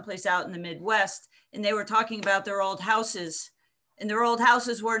Michigan, someplace out in the Midwest, and they were talking about their old houses, and their old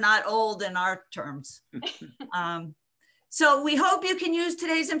houses were not old in our terms. So we hope you can use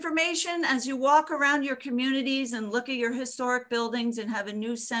today's information as you walk around your communities and look at your historic buildings and have a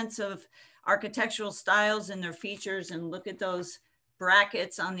new sense of architectural styles and their features, and look at those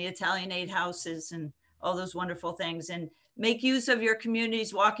brackets on the Italianate houses and all those wonderful things, and make use of your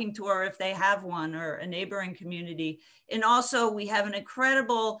community's walking tour if they have one, or a neighboring community. And also we have an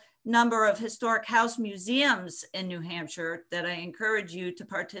incredible number of historic house museums in New Hampshire that I encourage you to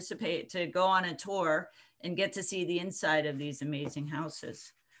participate, to go on a tour and get to see the inside of these amazing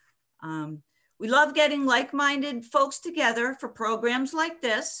houses. We love getting like-minded folks together for programs like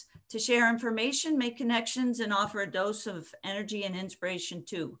this to share information, make connections, and offer a dose of energy and inspiration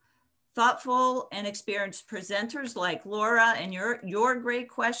too. Thoughtful and experienced presenters like Laura and your great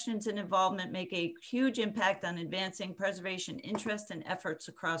questions and involvement make a huge impact on advancing preservation interest and efforts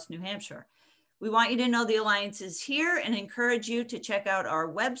across New Hampshire. We want you to know the Alliance is here and encourage you to check out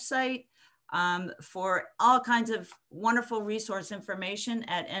our website for all kinds of wonderful resource information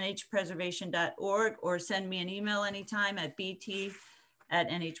at nhpreservation.org, or send me an email anytime at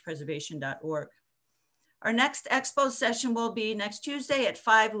bt@nhpreservation.org. Our next Expo session will be next Tuesday at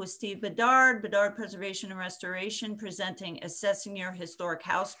 5 with Steve Bedard Preservation and Restoration, presenting Assessing Your Historic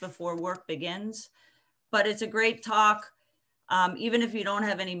House Before Work Begins. But it's a great talk. Even if you don't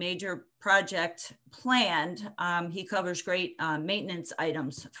have any major project planned, he covers great maintenance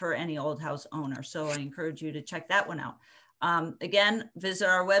items for any old house owner. So I encourage you to check that one out. Again, visit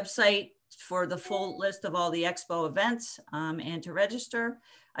our website for the full list of all the Expo events and to register.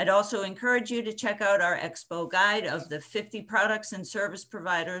 I'd also encourage you to check out our Expo guide of the 50 products and service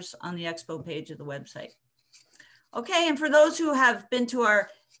providers on the Expo page of the website. Okay, and for those who have been to our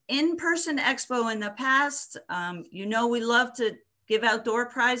in-person Expo in the past, you know we love to give out door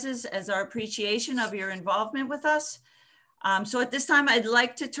prizes as our appreciation of your involvement with us. So at this time, I'd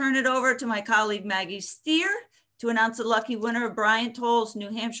like to turn it over to my colleague Maggie Steer to announce the lucky winner of Brian Toll's New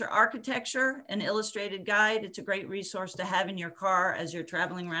Hampshire Architecture, an illustrated guide. It's a great resource to have in your car as you're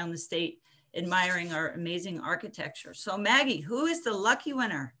traveling around the state, admiring our amazing architecture. So Maggie, who is the lucky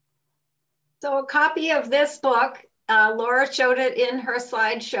winner? So a copy of this book, Laura showed it in her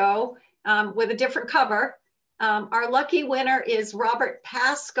slideshow with a different cover. Our lucky winner is Robert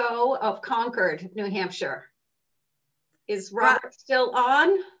Pascoe of Concord, New Hampshire. Is Robert still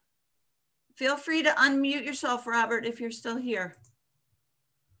on? Feel free to unmute yourself, Robert, if you're still here.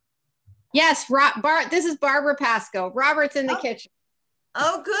 Yes, this is Barbara Pascoe. Robert's in the kitchen.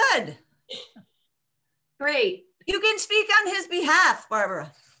 Oh, good. Great. You can speak on his behalf,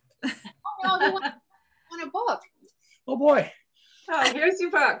 Barbara. Oh, no, he won a book. Oh, boy. Oh, here's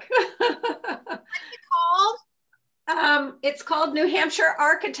your book. What's it called? It's called New Hampshire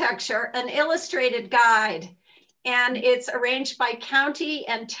Architecture, an illustrated guide. And it's arranged by county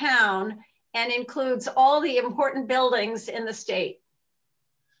and town and includes all the important buildings in the state.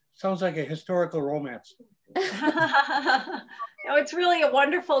 Sounds like a historical romance. No, it's really a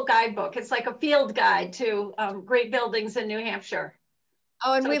wonderful guidebook. It's like a field guide to great buildings in New Hampshire.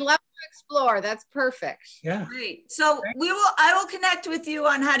 Oh, and we love to explore. That's perfect. Yeah. Great. So I will connect with you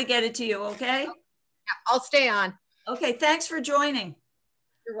on how to get it to you, okay? Yeah, I'll stay on. Okay, thanks for joining.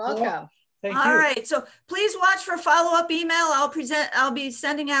 You're welcome. Thank All you. right, so please watch for follow-up email. I'll be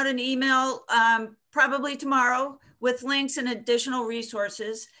sending out an email probably tomorrow with links and additional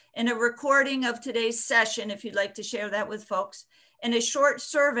resources and a recording of today's session if you'd like to share that with folks, and a short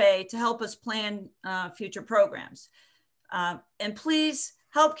survey to help us plan future programs. And please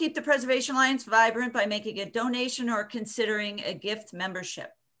help keep the Preservation Alliance vibrant by making a donation or considering a gift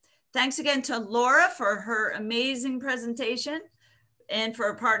membership. Thanks again to Laura for her amazing presentation, and for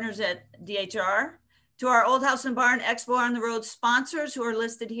our partners at DHR, to our Old House and Barn Expo on the Road sponsors who are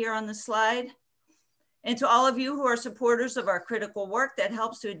listed here on the slide, and to all of you who are supporters of our critical work that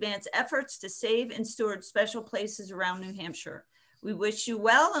helps to advance efforts to save and steward special places around New Hampshire. We wish you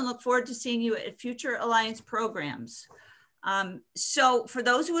well and look forward to seeing you at future Alliance programs. So for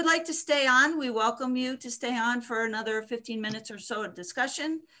those who would like to stay on, we welcome you to stay on for another 15 minutes or so of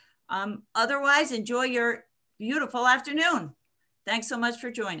discussion. Otherwise, enjoy your beautiful afternoon. Thanks so much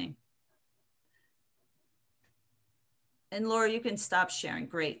for joining. And Laura, you can stop sharing.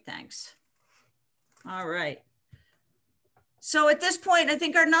 Great, thanks. All right. So at this point, I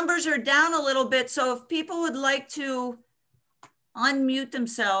think our numbers are down a little bit. So if people would like to unmute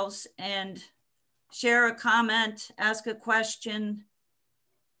themselves and share a comment, ask a question.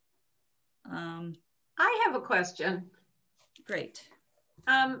 I have a question. Great.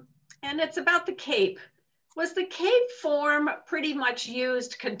 And it's about the Cape. Was the Cape form pretty much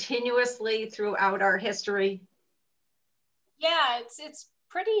used continuously throughout our history? Yeah, it's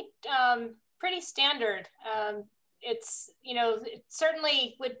pretty pretty standard. It's, you know, it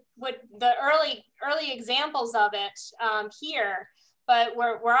certainly with the early examples of it here, but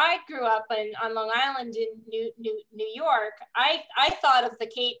where I grew up on Long Island in New York, I thought of the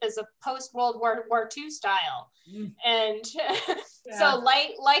Cape as a post-World War II style. And Yeah. so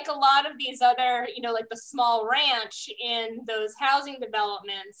like a lot of these other, you know, like the small ranch in those housing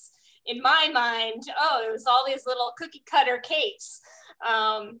developments, in my mind, oh, it was all these little cookie cutter capes.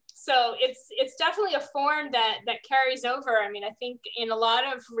 So it's definitely a form that carries over. I mean, I think in a lot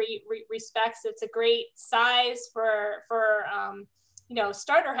of respects, it's a great size for you know,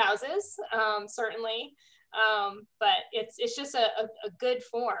 starter houses, certainly, but it's just a good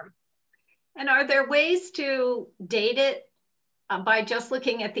form. And are there ways to date it by just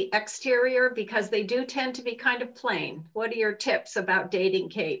looking at the exterior, because they do tend to be kind of plain? What are your tips about dating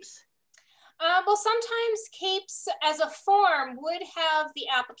capes? Well, sometimes capes as a form would have the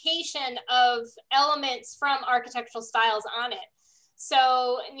application of elements from architectural styles on it.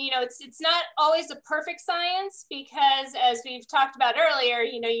 So, you know, it's not always a perfect science, because as we've talked about earlier,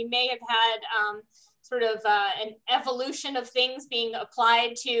 you know, you may have had sort of an evolution of things being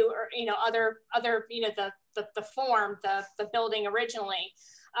applied to, or, you know, other, you know, the form, the building originally.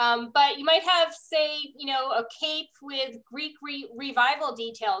 But you might have, say, you know, a cape with Greek revival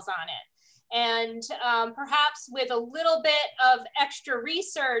details on it. And perhaps with a little bit of extra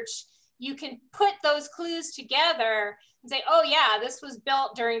research, you can put those clues together and say, oh yeah, this was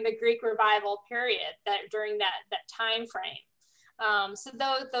built during the Greek revival period, during that time frame. So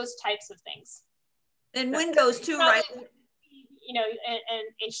those types of things. And windows too, right? You know, and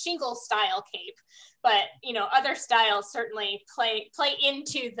a shingle style cape, but you know, other styles certainly play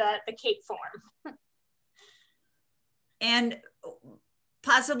into the cape form. And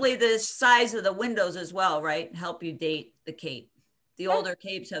possibly the size of the windows as well, right? Help you date the cape. The older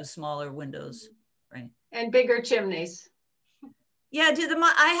capes have smaller windows, right? And bigger chimneys. Yeah,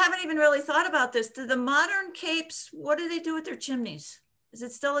 I haven't even really thought about this. Do the modern capes, what do they do with their chimneys? Is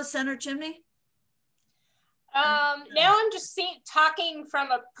it still a center chimney? Now I'm just talking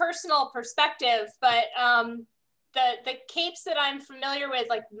from a personal perspective, but the capes that I'm familiar with,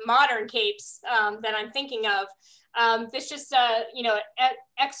 like modern capes that I'm thinking of, it's just a, you know,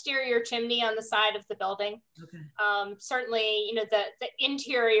 exterior chimney on the side of the building. Okay. Certainly, you know, the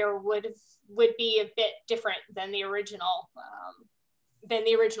interior would be a bit different than the original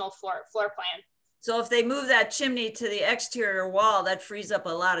floor plan. So if they move that chimney to the exterior wall, that frees up a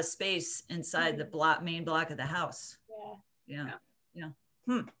lot of space inside the main block of the house. Yeah.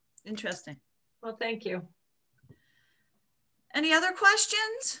 Interesting. Well, thank you. Any other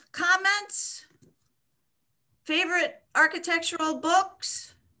questions, comments? Favorite architectural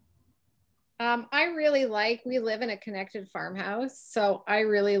books? I really like, we live in a connected farmhouse. So I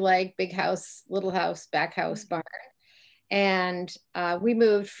really like Big House, Little House, Back House, Barn. And we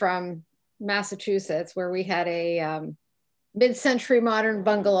moved from Massachusetts, where we had a mid-century modern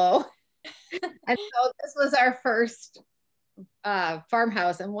bungalow. And so this was our first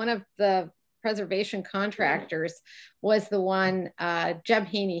farmhouse. And one of the preservation contractors was the one, Jeb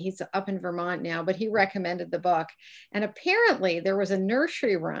Haney. He's up in Vermont now, but he recommended the book. And apparently there was a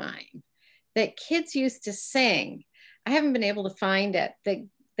nursery rhyme that kids used to sing. I haven't been able to find it,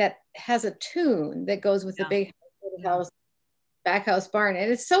 that has a tune that goes with the Big House, Little House, Back House, Barn.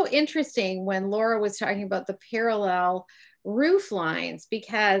 And it's so interesting when Laura was talking about the parallel roof lines,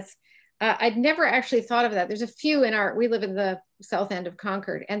 because I'd never actually thought of that. There's a few we live in the south end of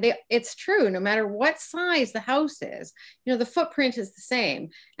Concord, and it's true, no matter what size the house is, you know, the footprint is the same.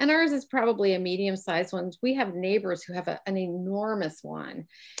 And ours is probably a medium-sized one. We have neighbors who have an enormous one.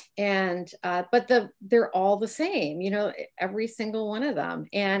 And, but they're all the same, you know, every single one of them.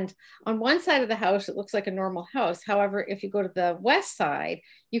 And on one side of the house, it looks like a normal house. However, if you go to the west side,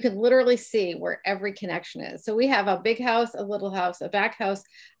 you can literally see where every connection is. So we have a big house, a little house, a back house,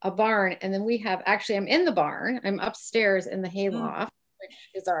 a barn. And then we have, actually, I'm in the barn. I'm upstairs in the hayloft, which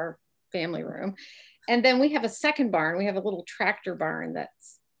is our family room. And then we have a second barn. We have a little tractor barn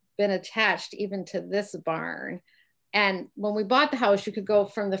that's been attached even to this barn. And when we bought the house, you could go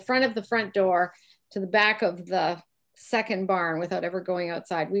from the front of the front door to the back of the second barn without ever going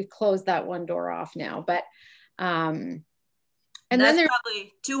outside. We've closed that one door off now, but and then there's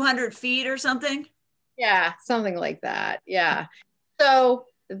probably 200 feet or something. Yeah, something like that. Yeah. So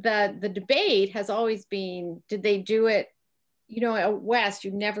the debate has always been, did they do it? You know, out west,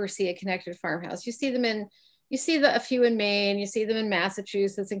 you never see a connected farmhouse. You see them a few in Maine, you see them in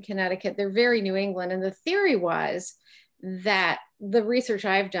Massachusetts and Connecticut. They're very New England. And the theory was that, the research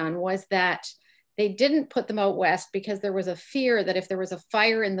I've done was that they didn't put them out west because there was a fear that if there was a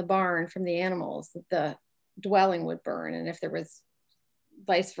fire in the barn from the animals, the dwelling would burn, and if there was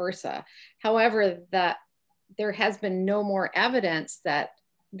vice versa. However, that there has been no more evidence that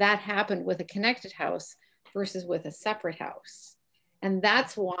happened with a connected house versus with a separate house. And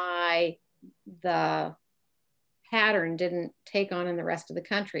that's why the pattern didn't take on in the rest of the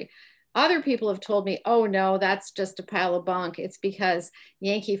country. Other people have told me, oh no, that's just a pile of bunk. It's because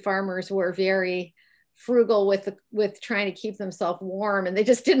Yankee farmers were very frugal with trying to keep themselves warm, and they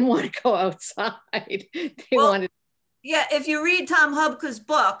just didn't want to go outside. They wanted. Yeah, if you read Tom Hubka's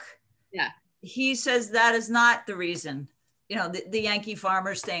book, yeah, he says that is not the reason. You know, the Yankee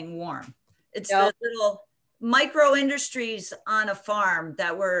farmer staying warm. It's the little micro industries on a farm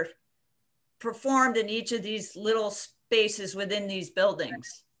that were performed in each of these little spaces within these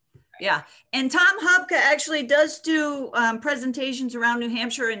buildings. Yeah, and Tom Hubka actually does do presentations around New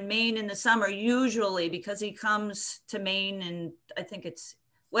Hampshire and Maine in the summer, usually, because he comes to Maine, and I think it's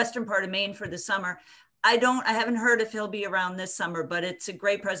western part of Maine for the summer. I haven't heard if he'll be around this summer, but it's a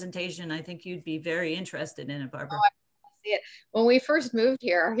great presentation. I think you'd be very interested in it, Barbara. Oh, I see it. When we first moved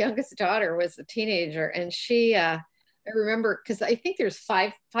here, our youngest daughter was a teenager, and she, I remember, because I think there's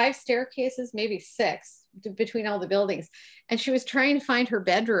five staircases, maybe 6 between all the buildings. And she was trying to find her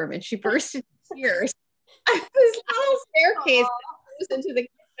bedroom, and she burst into tears. This little staircase goes into the kitchen.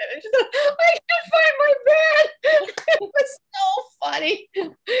 And she said, I can't find my bed. It was so funny.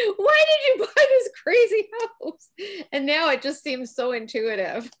 Why did you buy this crazy house? And now it just seems so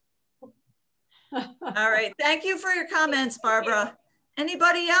intuitive. All right. Thank you for your comments, Barbara.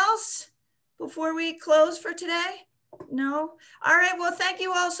 Anybody else before we close for today? No? All right. Well, thank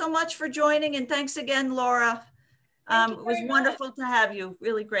you all so much for joining. And thanks again, Laura. It was wonderful to have you.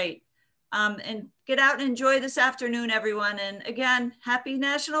 Really great. And get out and enjoy this afternoon, everyone. And again, happy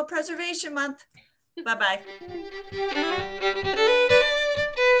National Preservation Month. Bye-bye.